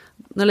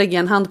 Nu lägger jag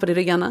en hand på din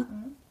ryggarna.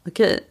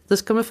 Okej, du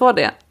kommer få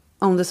det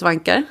om du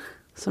svankar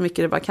så mycket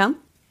du bara kan.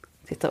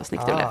 Titta vad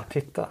snyggt det blev.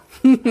 Titta.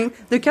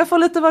 Du kan få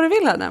lite vad du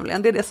vill här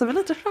nämligen. Det är det som är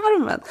lite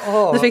charmen.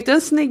 Nu fick du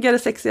en snyggare,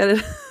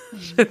 sexigare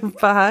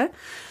rumpa här.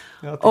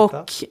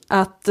 Och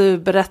att du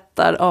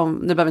berättar om,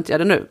 nu behöver jag inte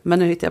göra det nu, men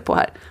nu hittar jag på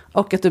här.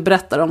 Och att du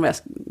berättar om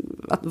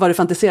vad du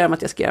fantiserar om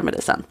att jag ska göra med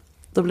dig sen.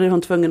 Då blir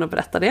hon tvungen att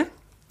berätta det.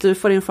 Du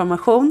får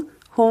information,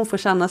 hon får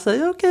känna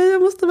sig, okej,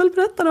 jag måste väl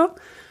berätta då.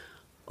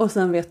 Och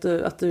sen vet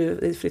du att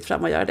du är fritt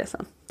fram att göra det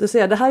sen. Du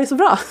säger, det här är så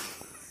bra.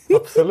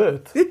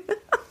 Absolut.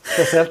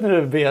 Speciellt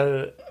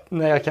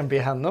när jag kan be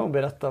henne att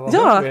berätta vad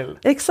hon vill.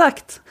 Ja,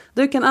 exakt.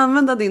 Du kan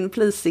använda din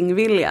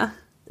pleasing-vilja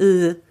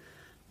i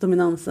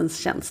dominansens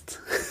tjänst.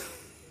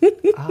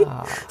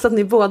 Så att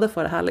ni båda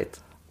får det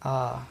härligt.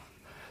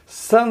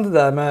 Sen det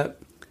där med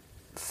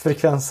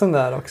frekvensen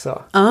där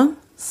också.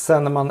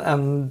 Sen när man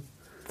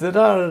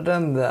ändrar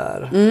den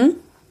där.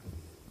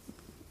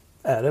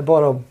 Är det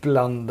bara att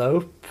blanda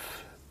upp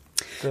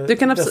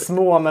det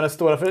små med det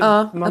stora?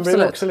 För man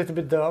blir också lite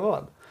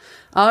bedövad.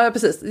 Ja,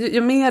 precis.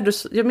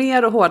 Ju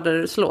mer och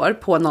hårdare du slår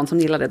på någon som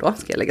gillar det då,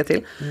 ska jag lägga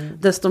till.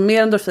 Desto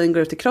mer endorfin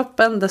går ut i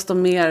kroppen, desto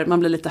mer man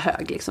blir lite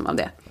hög liksom av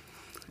det.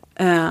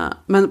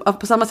 Men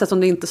på samma sätt som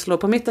du inte slår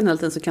på mitten hela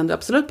tiden så kan du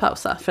absolut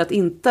pausa. För att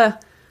inte...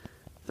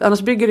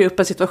 Annars bygger du upp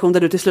en situation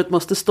där du till slut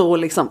måste stå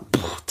liksom,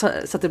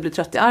 så att det blir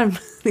trött i arm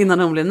innan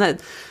hon blir nöjd.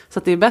 Så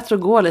att det är bättre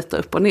att gå lite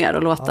upp och ner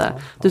och låta...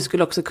 Du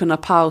skulle också kunna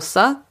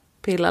pausa,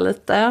 pilla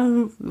lite,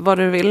 vad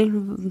du vill.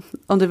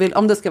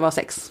 Om det ska vara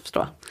sex,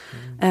 förstå.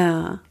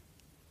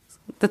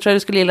 Det tror jag du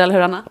skulle gilla, eller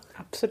hur Anna?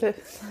 Absolut.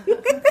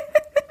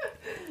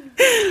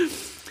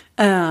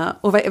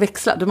 Och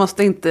växla, du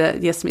måste inte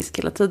ge smisk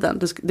hela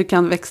tiden. Du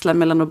kan växla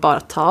mellan att bara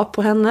ta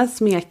på henne,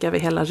 smeka över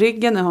hela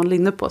ryggen när hon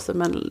linner på sig,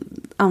 men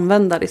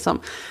använda liksom,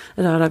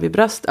 röra vid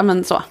bröst, ja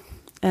men så.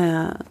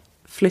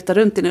 Flytta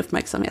runt din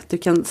uppmärksamhet. Du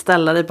kan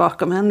ställa dig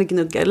bakom henne,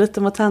 gnugga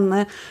lite mot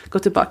henne, gå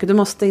tillbaka. Du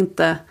måste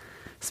inte,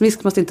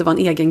 smisk måste inte vara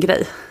en egen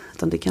grej,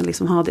 utan du kan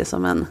liksom ha det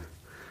som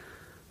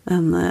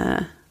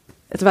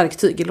ett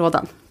verktyg i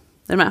lådan.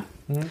 Är du med?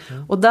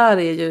 Och där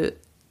är ju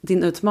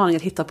din utmaning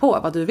att hitta på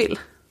vad du vill.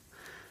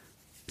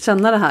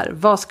 Känna det här,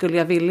 vad skulle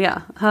jag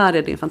vilja? Här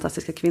är din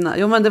fantastiska kvinna.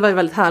 Jo, men det var ju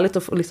väldigt härligt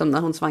att få, liksom,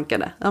 när hon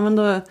svankade. Ja, men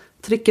då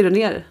trycker du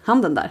ner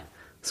handen där.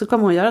 Så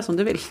kommer hon göra som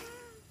du vill.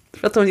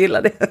 För att hon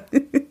gillar det.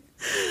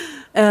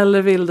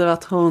 Eller vill du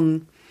att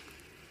hon...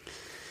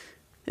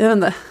 Jag vet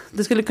inte.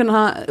 Du skulle kunna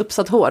ha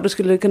uppsatt hår. Du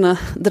skulle kunna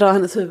dra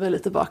hennes huvud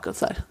lite bakåt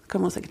så här.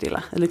 Kommer hon säkert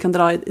gilla. Eller du kan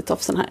dra i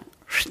tofsen här.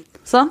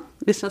 Så,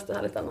 visst känns det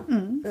härligt, Anna?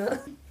 Ja.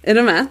 Är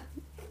du med?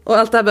 Och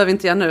allt det här behöver vi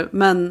inte göra nu,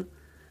 men...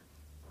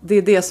 Det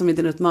är det som är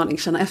din utmaning,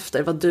 känna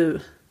efter vad du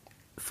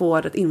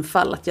får ett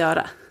infall att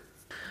göra.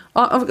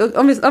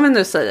 Om vi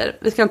nu säger,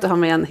 vi ska inte ha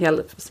med en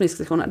hel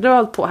sminksektion här. Du har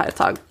hållit på här ett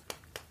tag.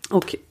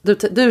 Och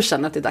du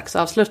känner att det är dags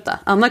att avsluta.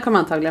 Anna kommer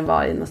antagligen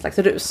vara i någon slags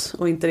rus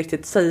och inte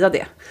riktigt säga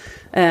det.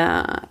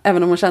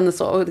 Även om hon känner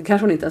så, och det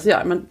kanske hon inte ens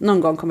gör. Men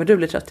någon gång kommer du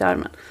bli trött i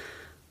armen.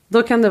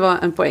 Då kan det vara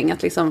en poäng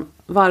att liksom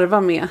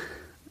varva med...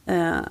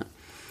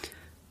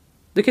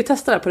 Du kan ju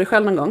testa det här på dig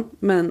själv någon gång.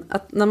 Men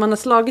att när man har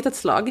slagit ett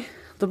slag...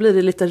 Då blir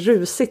det lite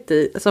rusigt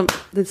i, som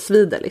det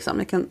svider liksom.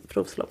 Jag kan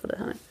provslå på det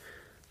här.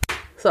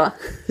 Så,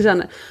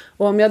 känner.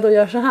 Och om jag då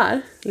gör så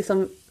här,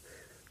 liksom,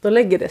 då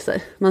lägger det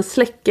sig. Man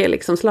släcker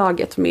liksom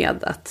slaget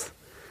med att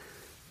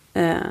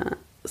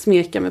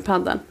smeka med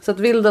paddan. Så att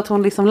vill du att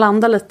hon liksom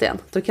landar lite igen,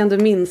 då kan du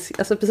minska,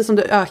 alltså precis som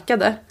du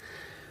ökade,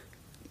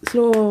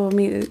 slå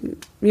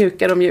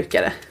mjukare och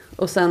mjukare.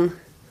 Och sen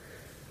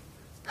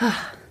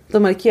då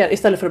markerar,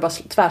 istället för att bara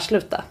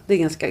tvärsluta. Det är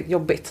ganska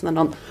jobbigt när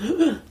någon,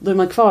 då är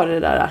man kvar i det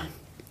där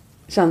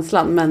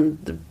känslan, men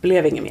det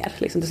blev inget mer.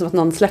 Liksom. Det är som att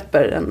någon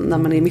släpper när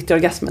man är mitt i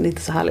orgasmen. Det är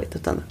inte så härligt,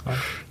 utan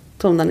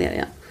tona ner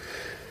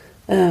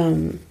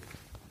igen.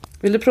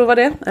 Vill du prova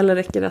det? Eller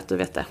räcker det att du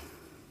vet det?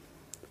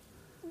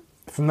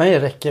 För mig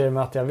räcker det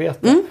med att jag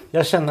vet det.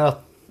 Jag känner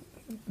att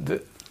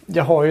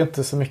jag har ju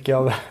inte så mycket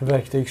av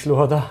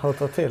verktygslåda att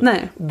ta till.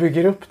 Nej.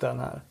 Bygger upp den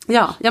här.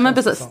 Ja men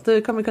precis.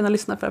 Du kommer kunna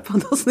lyssna på det här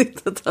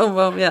poddavsnittet om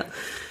och om igen.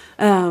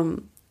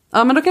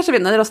 Ja, men då kanske vi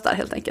nöjer oss där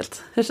helt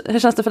enkelt. Hur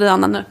känns det för dig,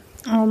 Anna, nu?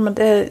 Ja,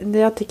 men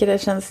jag tycker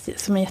det känns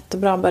som en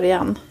jättebra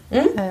början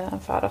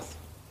för oss.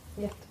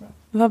 Jättebra.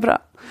 Vad bra.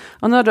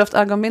 Och nu har du haft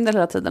ögonbindel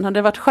hela tiden. Har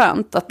det varit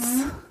skönt att...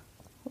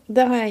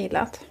 Det har jag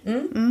gillat.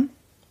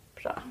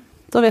 Bra.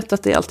 Då vet du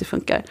att det alltid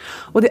funkar.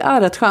 Och det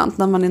är rätt skönt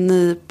när man är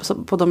ny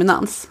på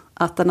dominans.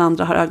 Att den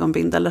andra har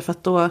ögonbindel. För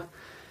att då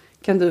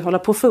kan du hålla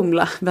på och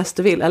fumla bäst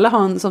du vill. Eller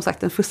ha som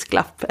sagt en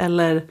fusklapp.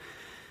 Eller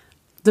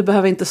du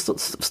behöver inte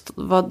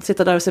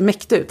sitta där och se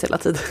mäktig ut hela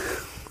tiden.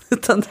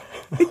 Utan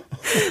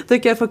du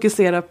kan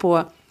fokusera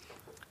på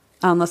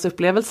Annas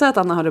upplevelse. Att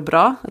Anna har det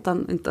bra. Att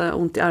han inte har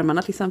ont i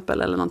armarna till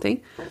exempel. Eller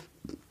någonting.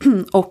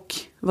 Och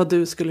vad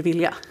du skulle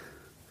vilja.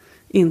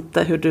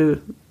 Inte hur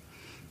du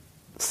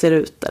ser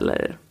ut.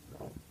 Eller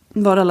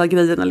var alla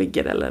grejerna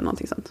ligger. Eller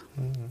någonting sånt.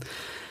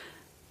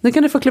 Nu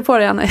kan du få klä på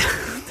dig, Anna.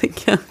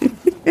 Tycker jag.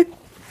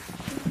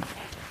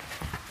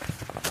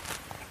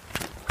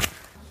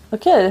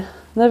 Okej,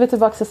 nu är vi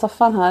tillbaka i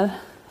soffan här.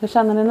 Hur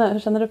känner ni nu? Hur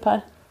känner du,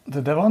 Per?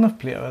 Det där var en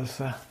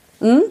upplevelse.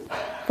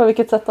 På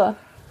vilket sätt då?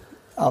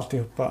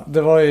 Alltihopa.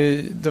 Det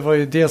var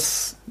ju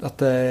dels att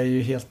det är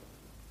ju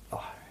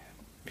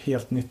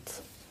helt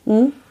nytt.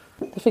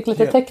 Du fick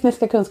lite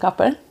tekniska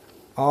kunskaper.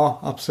 Ja,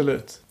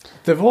 absolut.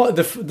 Det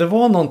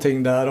var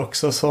någonting där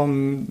också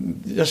som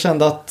jag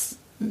kände att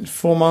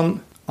får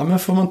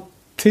man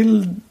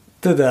till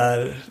det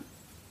där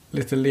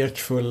lite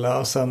lekfulla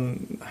och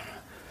sen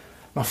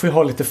man får ju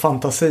ha lite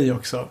fantasi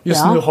också.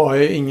 Just nu har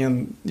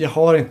jag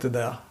har inte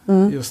det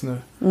just nu.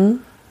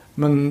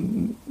 Men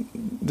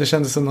det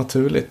kändes så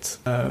naturligt.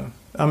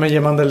 Men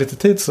ger man det lite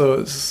tid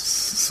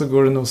så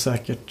går det nog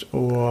säkert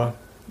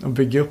att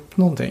bygga upp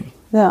någonting.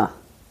 Ja.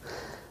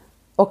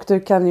 Och du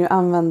kan ju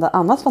använda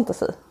Annas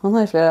fantasi. Hon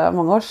har ju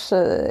många års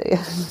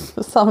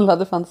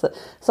samlade fantasi.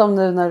 Som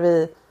nu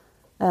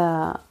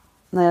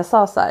när jag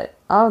sa så här.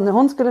 Ja,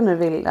 hon skulle nu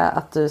vilja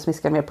att du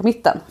smiskar mer på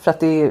mitten. För att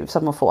det är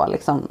som att få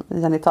liksom,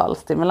 genital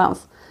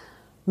stimulans.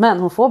 Men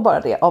hon får bara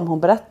det om hon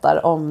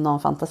berättar om någon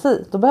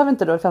fantasi. Då behöver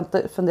inte du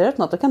fundera ut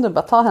något. Då kan du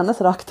bara ta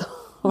hennes rakt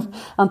av.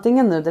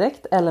 Antingen nu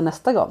direkt eller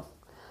nästa gång.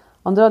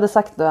 Om du hade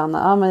sagt då, Anna.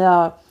 Ja, men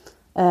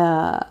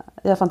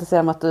jag fantiserar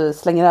om att du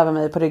slänger över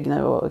mig på rygg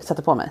nu och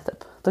sätter på mig.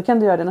 Typ. Då kan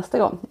du göra det nästa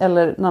gång.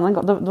 Eller någon annan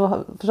gång.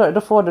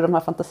 Då får du de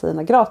här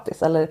fantasierna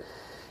gratis. Eller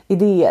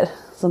idéer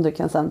som du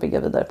kan sedan bygga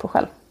vidare på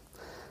själv.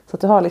 Så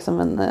att du har liksom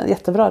en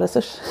jättebra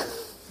resurs.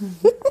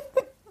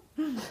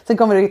 Sen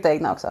kommer du hitta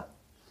egna också.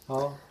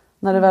 Ja.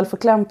 När du väl får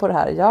kläm på det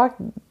här. Jag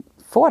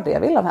får det jag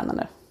vill av henne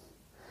nu.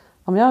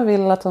 Om jag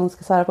vill att hon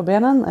ska sära på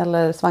benen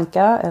eller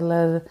svanka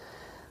eller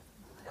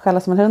skälla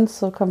som en hund,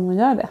 så kommer hon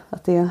göra det.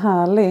 Att det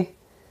är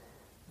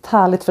ett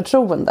härligt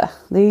förtroende.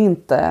 Det är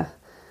inte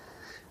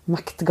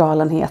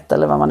maktgalenhet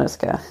eller vad man nu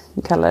ska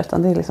kalla det,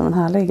 utan det är liksom en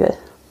härlig grej.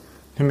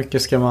 Hur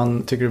mycket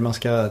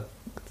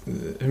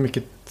hur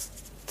mycket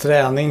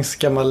träning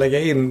ska man lägga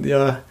in?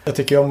 Jag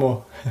tycker om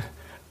att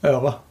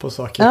öva på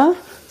saker. Ja.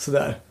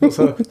 Sådär. Och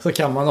så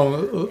kan man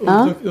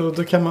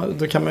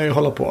då kan man ju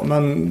hålla på.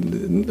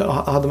 Men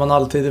hade man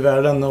alltid i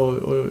världen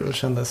och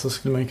kände, så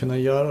skulle man ju kunna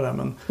göra det.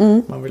 Men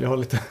man vill ju ha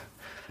lite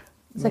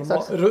sex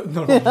också.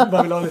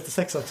 Man vill ha lite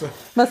sex också.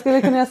 Men skulle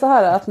vi kunna göra så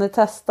här att ni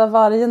testar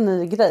varje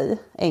ny grej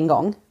en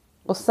gång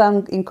och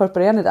sen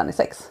inkorporerar ni den i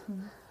sex.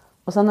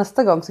 Och sen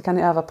nästa gång så kan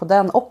ni öva på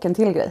den och en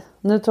till grej.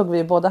 Nu tog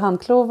vi både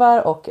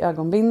handklovar och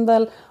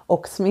ögonbindel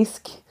och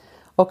smisk.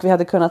 Och vi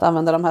hade kunnat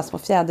använda de här små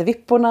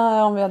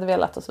fjädervipporna om vi hade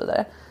velat och så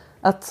vidare.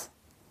 Att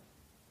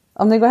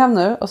om ni går hem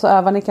nu och så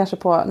övar ni kanske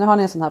på, nu har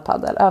ni en sån här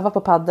paddel. Öva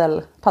på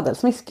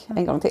paddelsmisk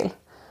en gång till.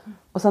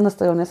 Och sen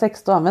nästa gång ni är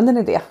sex, då använder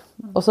ni det.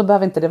 Och så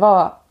behöver inte det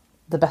vara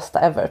det bästa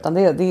ever. Utan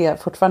det är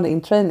fortfarande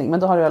in training. Men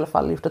då har du i alla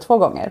fall gjort det 2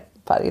 gånger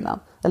per innan.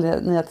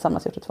 Eller ni har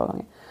tillsammans gjort det 2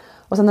 gånger.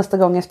 Och sen nästa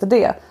gång efter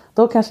det,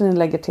 då kanske ni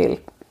lägger till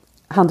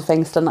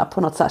handfängslarna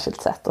på något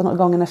särskilt sätt. Och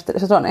gången efter,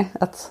 förstår ni?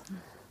 Att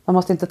man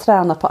måste inte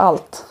träna på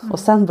allt och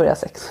sen börja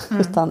sex.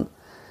 Utan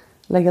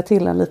lägga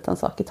till en liten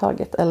sak i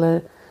taget.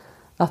 Eller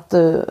att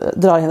du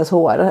drar hennes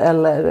hår.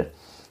 Eller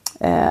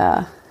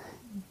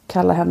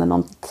kalla henne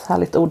något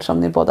härligt ord som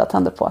ni båda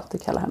tänder på att du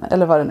kallar henne.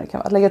 Eller vad det nu kan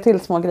vara. Lägga till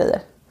små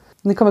grejer.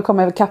 Ni kommer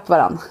komma över kapp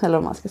varann, eller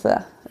vad man ska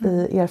säga.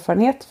 I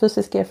erfarenhet,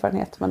 fysisk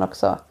erfarenhet, men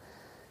också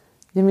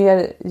det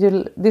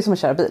är som att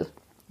köra bil.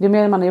 Ju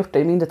mer man har gjort det,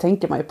 ju mindre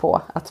tänker man ju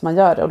på att man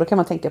gör det. Och då kan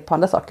man tänka på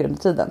andra saker under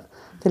tiden.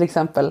 Till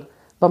exempel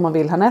vad man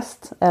vill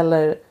härnäst,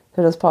 eller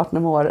hur ens partner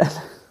mår,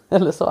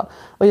 eller så.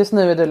 Och just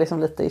nu är du liksom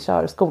lite i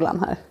körskolan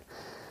här,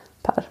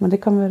 Per. Men det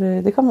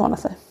kommer ordna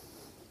sig.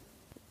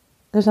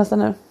 Hur känns det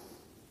nu?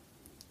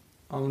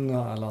 Ja, nu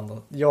har jag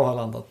landat. Jag har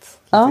landat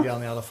lite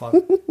grann i alla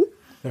fall.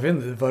 Jag vet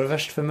inte, var det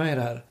värst för mig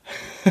det här?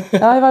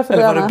 Ja, varför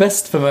eller var det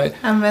bäst för mig?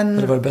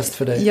 Eller var det bäst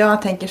för dig?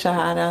 Jag tänker så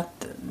här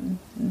att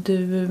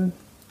du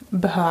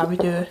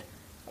behöver ju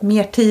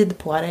mer tid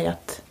på dig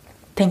att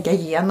tänka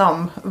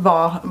igenom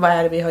vad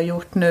är det vi har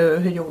gjort nu,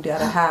 hur gjorde jag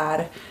det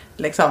här?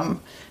 Liksom,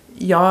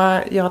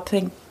 jag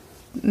tänkte,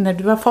 när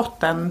du har fått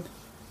den,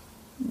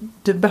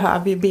 du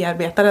behöver ju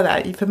bearbeta det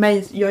där. För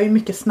mig, jag är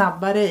mycket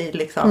snabbare i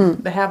liksom,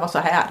 det här var så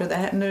här och det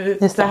här,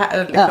 nu så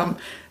här liksom.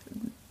 Ja.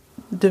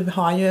 Du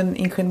har ju en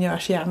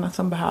ingenjörshjärna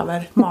som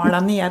behöver mala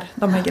ner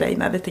de här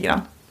grejerna lite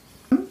grann.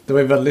 Det var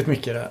ju väldigt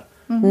mycket där.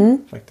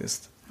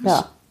 Faktiskt.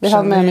 Ja,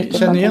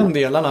 känner igen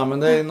delarna, men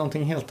det är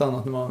någonting helt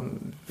annat när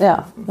man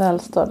väl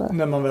står där.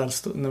 När man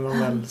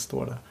väl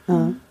står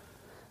där.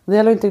 Det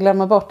gäller inte att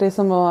glömma bort. Det är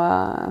som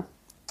att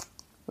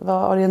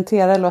vara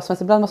orienterad eller vad som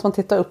helst. Ibland måste man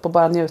titta upp och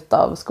bara njuta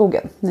av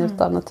skogen,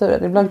 njuta av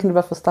naturen. Ibland kan du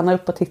bara få stanna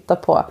upp och titta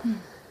på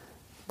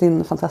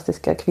din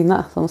fantastiska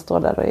kvinna som står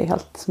där och är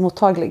helt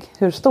mottaglig.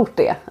 Hur stort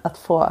det är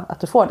att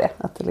du får det.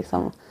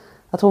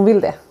 Att hon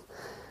vill det.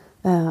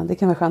 Det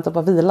kan vara skönt att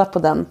bara vila på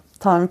den.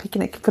 Ta en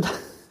picknick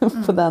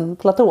på den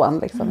platån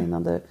liksom,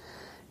 innan du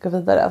går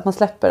vidare. Att man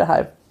släpper det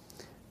här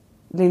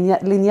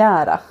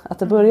linjära. Att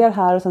det börjar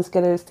här och sen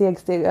ska det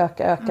steg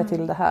öka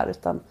till det här.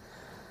 Utan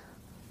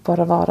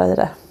bara vara i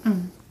det.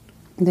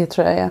 Det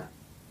tror jag är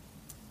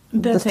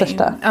det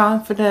största. Ja,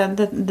 för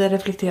det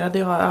reflekterade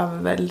jag över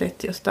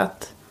väldigt, just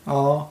att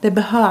det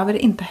behöver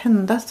inte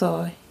hända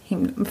så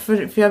himla.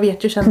 För jag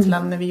vet ju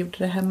känslan när vi gjorde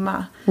det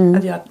hemma.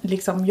 Att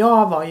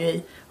jag var ju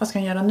i, vad ska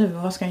jag göra nu?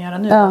 Vad ska jag göra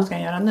nu? Vad ska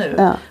jag göra nu?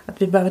 Ja.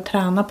 Att vi behöver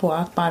träna på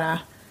att bara,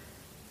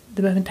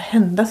 det behöver inte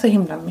hända så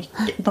himla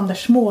mycket. De där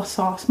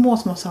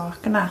små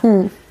sakerna.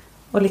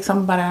 Och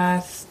liksom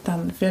bara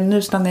för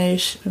nu stannade jag ju,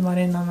 var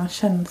det en annan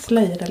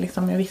känsla i det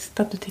liksom. Jag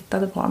visste att du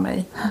tittade på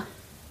mig.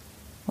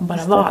 Och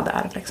bara var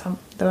där liksom.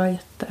 Det var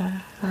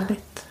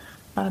jättehärligt.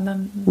 Bara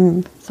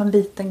en sån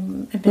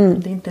liten, det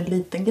är inte en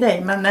liten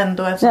grej, men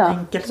ändå en sån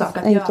enkel sak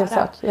att göra.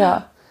 Sak,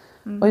 ja.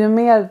 Och ju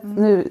mer,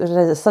 nu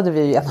rejsade vi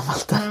ju igenom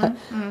allt det här.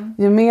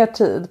 Ju mer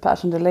tid, Per,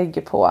 som du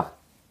lägger på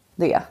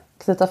det.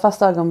 Knyta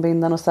fast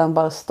ögonbinden och sen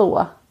bara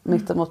stå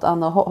mittemot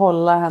Anna och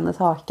hålla hennes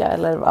haka.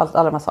 Eller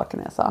alla de här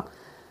sakerna jag sa.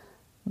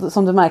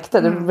 Som du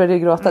märkte, du började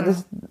gråta.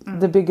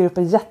 Det bygger upp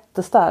en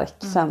jättestark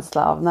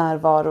känsla av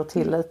närvaro och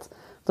tillit.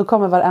 Då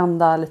kommer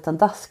varenda liten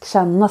dask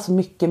kännas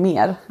mycket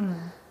mer.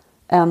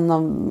 Än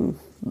om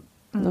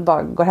du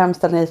bara går hem,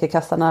 ställer ner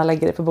ICA-kassarna,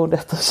 lägger det på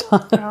bordet och så.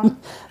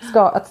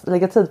 Att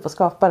lägga tid på att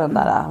skapa den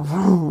där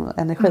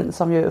energin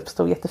som ju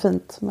uppstod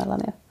jättefint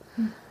mellan er.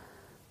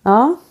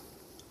 Ja.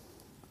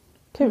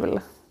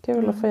 Kul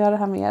att få göra det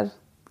här mer.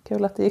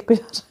 Kul att det gick att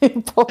göra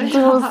i podd. Vi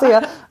får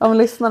se om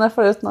lyssnarna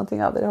får ut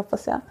någonting av det,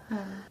 hoppas jag.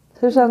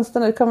 Hur känns det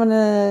nu?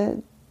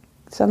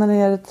 Känner ni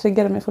er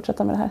triggade med att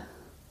fortsätta med det här?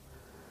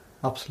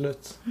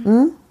 Absolut.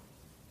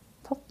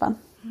 Toppen.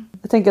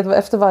 Jag tänker att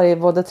efter varje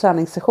både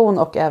träningssession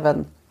och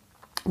även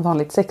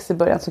vanligt sex i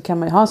början så kan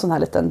man ju ha en sån här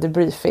liten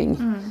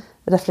debriefing.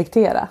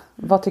 reflektera.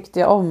 Vad tyckte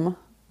jag om?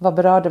 Vad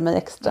berörde mig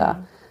extra?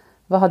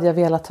 Vad hade jag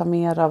velat ha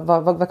mer av?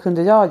 Vad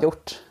kunde jag ha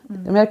gjort?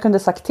 Om jag kunde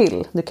sagt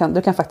till.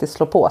 Du kan faktiskt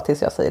slå på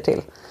tills jag säger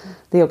till.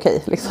 Det är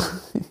okej, liksom.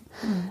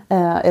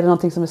 Är det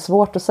någonting som är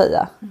svårt att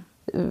säga?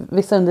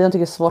 Vissa undergivare tycker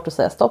det är svårt att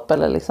säga stopp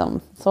eller liksom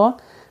så.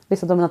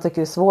 Vissa dominanter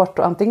tycker det är svårt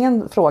att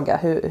antingen fråga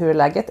hur är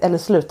läget eller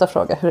sluta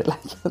fråga hur är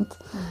läget.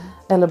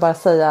 Eller bara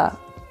säga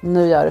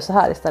nu gör du så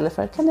här istället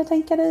för kan du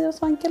tänka dig att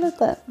svanka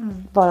lite.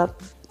 Bara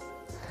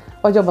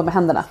och jobba med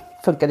händerna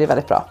funkar det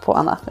väldigt bra på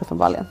Anna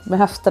uppenbarligen. Med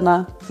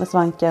höfterna, med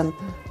svanken,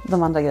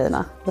 de andra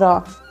grejerna.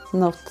 Bra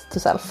note to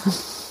self.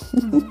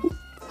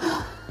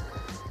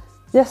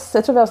 Yes,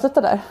 jag tror vi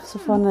avslutar där. Så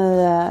får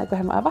ni gå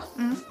hem och öva.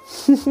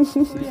 Det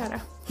får vi göra.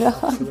 Ja.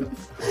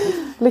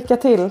 Lycka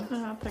till.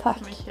 Ja, tack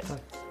så mycket.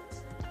 Tack.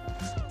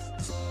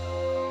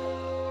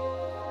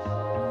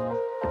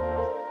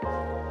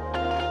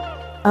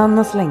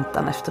 Annas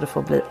längtan efter att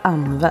få bli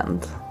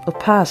använd och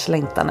Pers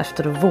längtan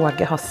efter att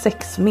våga ha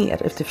sex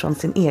mer utifrån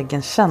sin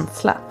egen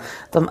känsla.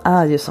 De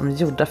är ju som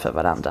gjorda för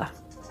varandra.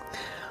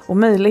 Och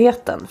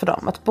möjligheten för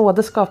dem att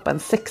både skapa en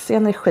sexig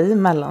energi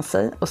mellan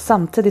sig och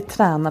samtidigt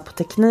träna på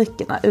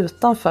teknikerna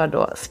utanför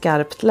då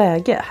skarpt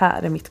läge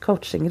här i mitt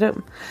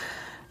coachingrum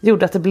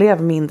gjorde att det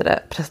blev mindre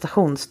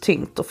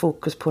prestationstyngt och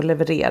fokus på att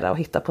leverera och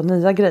hitta på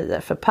nya grejer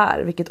för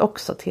Per, vilket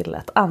också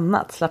tillät Anna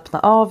att slappna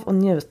av och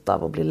njuta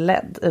av och bli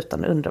ledd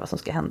utan att undra vad som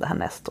ska hända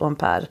härnäst och om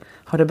Per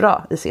har det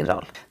bra i sin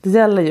roll. Det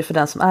gäller ju för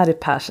den som är i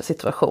Pers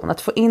situation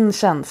att få in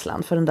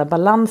känslan för den där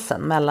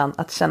balansen mellan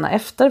att känna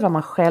efter vad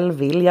man själv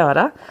vill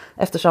göra,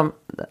 eftersom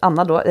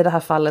Anna då i det här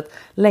fallet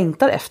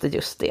längtar efter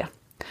just det.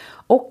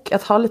 Och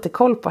att ha lite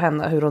koll på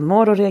henne, hur hon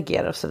mår och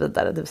reagerar och så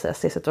vidare, det vill säga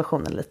se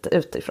situationen lite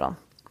utifrån.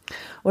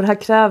 Och det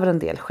här kräver en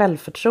del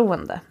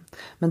självförtroende.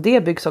 Men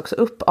det byggs också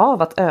upp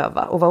av att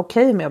öva och vara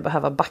okej med att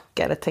behöva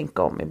backa eller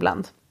tänka om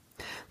ibland.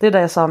 Det är där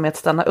jag sa med att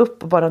stanna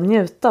upp och bara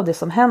njuta av det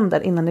som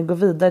händer innan ni går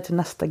vidare till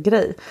nästa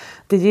grej.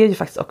 Det ger ju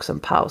faktiskt också en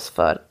paus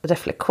för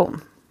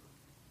reflektion.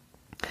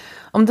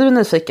 Om du är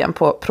nyfiken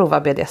på att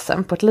prova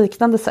BDSM på ett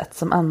liknande sätt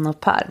som Anna och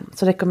Per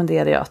så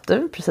rekommenderar jag att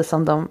du, precis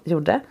som de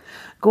gjorde,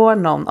 går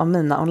någon av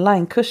mina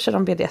onlinekurser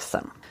om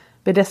BDSM.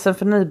 BDSM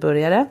för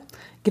nybörjare,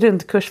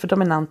 grundkurs för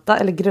dominanta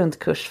eller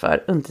grundkurs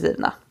för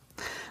undergivna.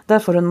 Där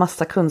får du en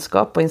massa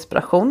kunskap och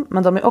inspiration,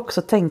 men de är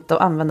också tänkta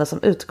att använda som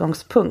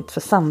utgångspunkt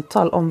för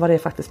samtal om vad det är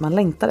faktiskt man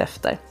längtar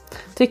efter.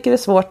 Tycker det är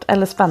svårt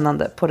eller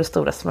spännande på det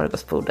stora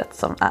smörgåsbordet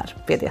som är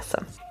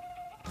BDSM.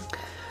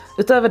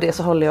 Utöver det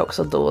så håller jag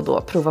också då och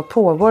då prova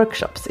på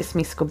workshops i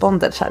Smisk och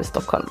Bondage här i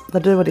Stockholm, där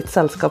du och ditt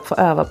sällskap får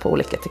öva på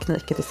olika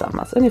tekniker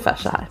tillsammans, ungefär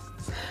så här.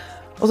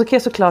 Och så kan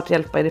jag såklart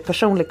hjälpa er i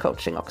personlig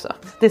coaching också.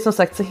 Det är som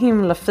sagt så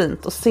himla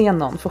fint att se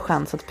någon få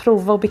chans att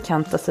prova och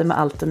bekanta sig med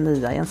allt det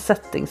nya i en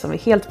setting som är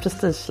helt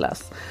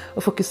prestigelös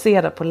och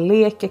fokusera på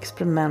lek,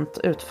 experiment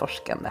och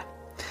utforskande.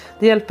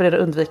 Det hjälper er att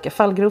undvika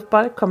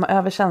fallgropar, komma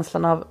över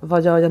känslan av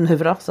vad gör jag nu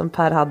då som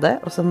Per hade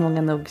och som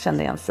många nog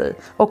känner igen sig i.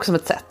 Och som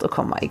ett sätt att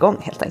komma igång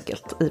helt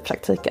enkelt i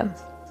praktiken.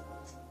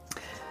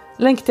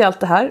 Länk till allt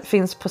det här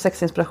finns på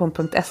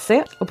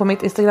sexinspiration.se och på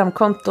mitt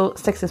Instagramkonto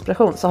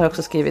sexinspiration så har jag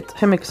också skrivit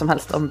hur mycket som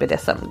helst om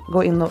BDSM.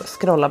 Gå in och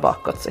scrolla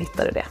bakåt så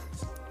hittar du det.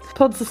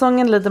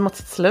 Poddsäsongen lider mot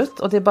sitt slut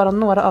och det är bara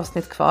några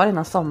avsnitt kvar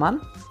innan sommaren.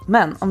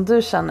 Men om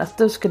du känner att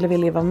du skulle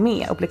vilja vara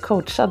med och bli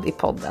coachad i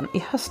podden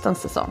i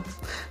höstens säsong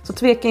så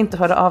tveka inte att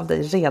höra av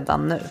dig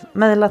redan nu.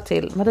 Maila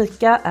till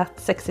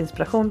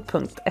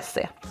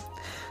marika@sexinspiration.se.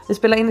 Vi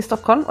spelar in i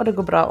Stockholm och det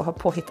går bra att ha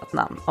påhittat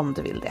namn om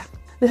du vill det.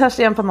 Vi hörs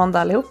igen på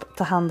måndag allihop.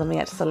 Ta hand om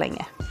er så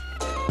länge.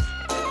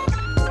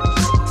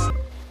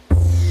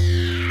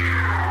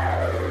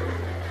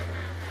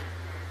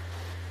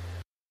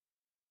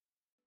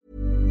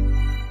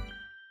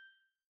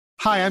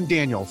 Hi, I'm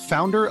Daniel,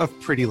 founder of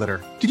Pretty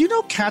Litter. Did you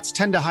know cats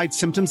tend to hide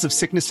symptoms of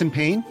sickness and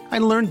pain? I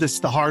learned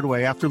this the hard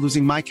way after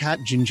losing my cat,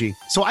 Gingy.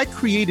 So I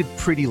created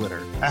Pretty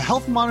Litter, a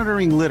health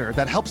monitoring litter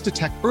that helps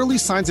detect early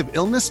signs of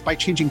illness by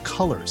changing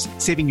colors,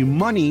 saving you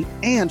money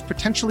and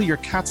potentially your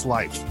cat's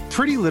life.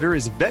 Pretty Litter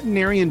is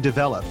veterinarian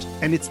developed,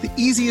 and it's the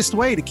easiest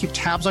way to keep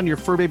tabs on your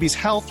fur baby's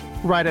health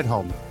right at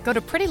home. Go to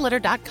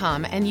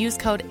prettylitter.com and use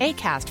code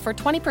ACAST for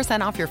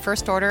 20% off your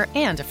first order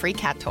and a free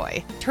cat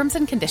toy. Terms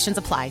and conditions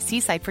apply.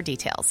 See site for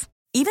details.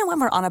 Even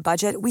when we're on a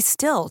budget, we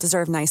still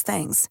deserve nice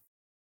things.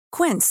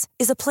 Quince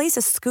is a place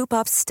to scoop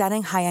up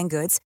stunning high-end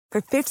goods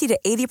for 50 to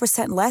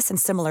 80% less than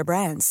similar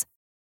brands.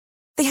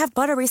 They have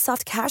buttery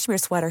soft cashmere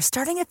sweaters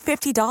starting at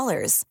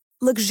 $50,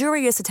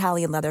 luxurious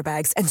Italian leather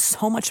bags, and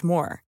so much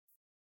more.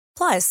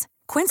 Plus,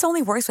 Quince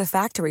only works with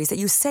factories that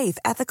use safe,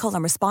 ethical,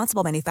 and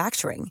responsible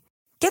manufacturing.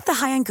 Get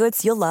the high-end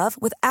goods you'll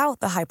love without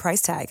the high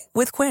price tag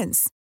with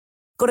Quince.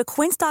 Go to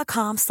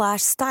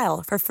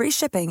quince.com/style for free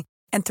shipping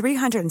and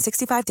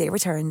 365-day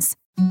returns.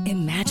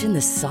 Imagine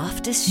the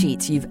softest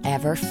sheets you've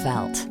ever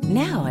felt.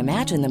 Now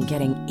imagine them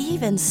getting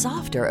even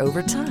softer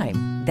over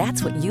time.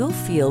 That's what you'll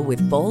feel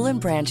with Boll &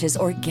 Branch's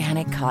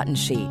organic cotton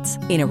sheets.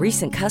 In a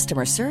recent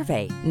customer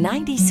survey,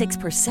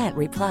 96%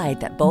 replied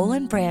that Boll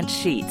 & Branch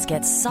sheets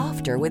get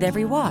softer with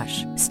every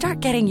wash. Start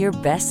getting your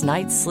best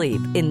night's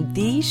sleep in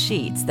these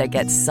sheets that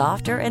get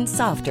softer and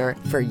softer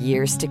for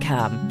years to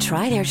come.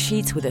 Try their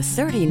sheets with a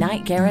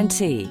 30-night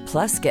guarantee.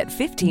 Plus, get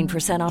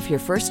 15% off your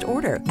first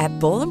order at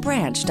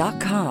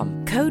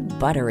bollandbranch.com. Code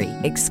BUTTERY.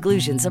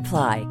 Exclusions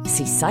apply.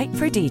 See site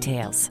for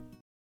details.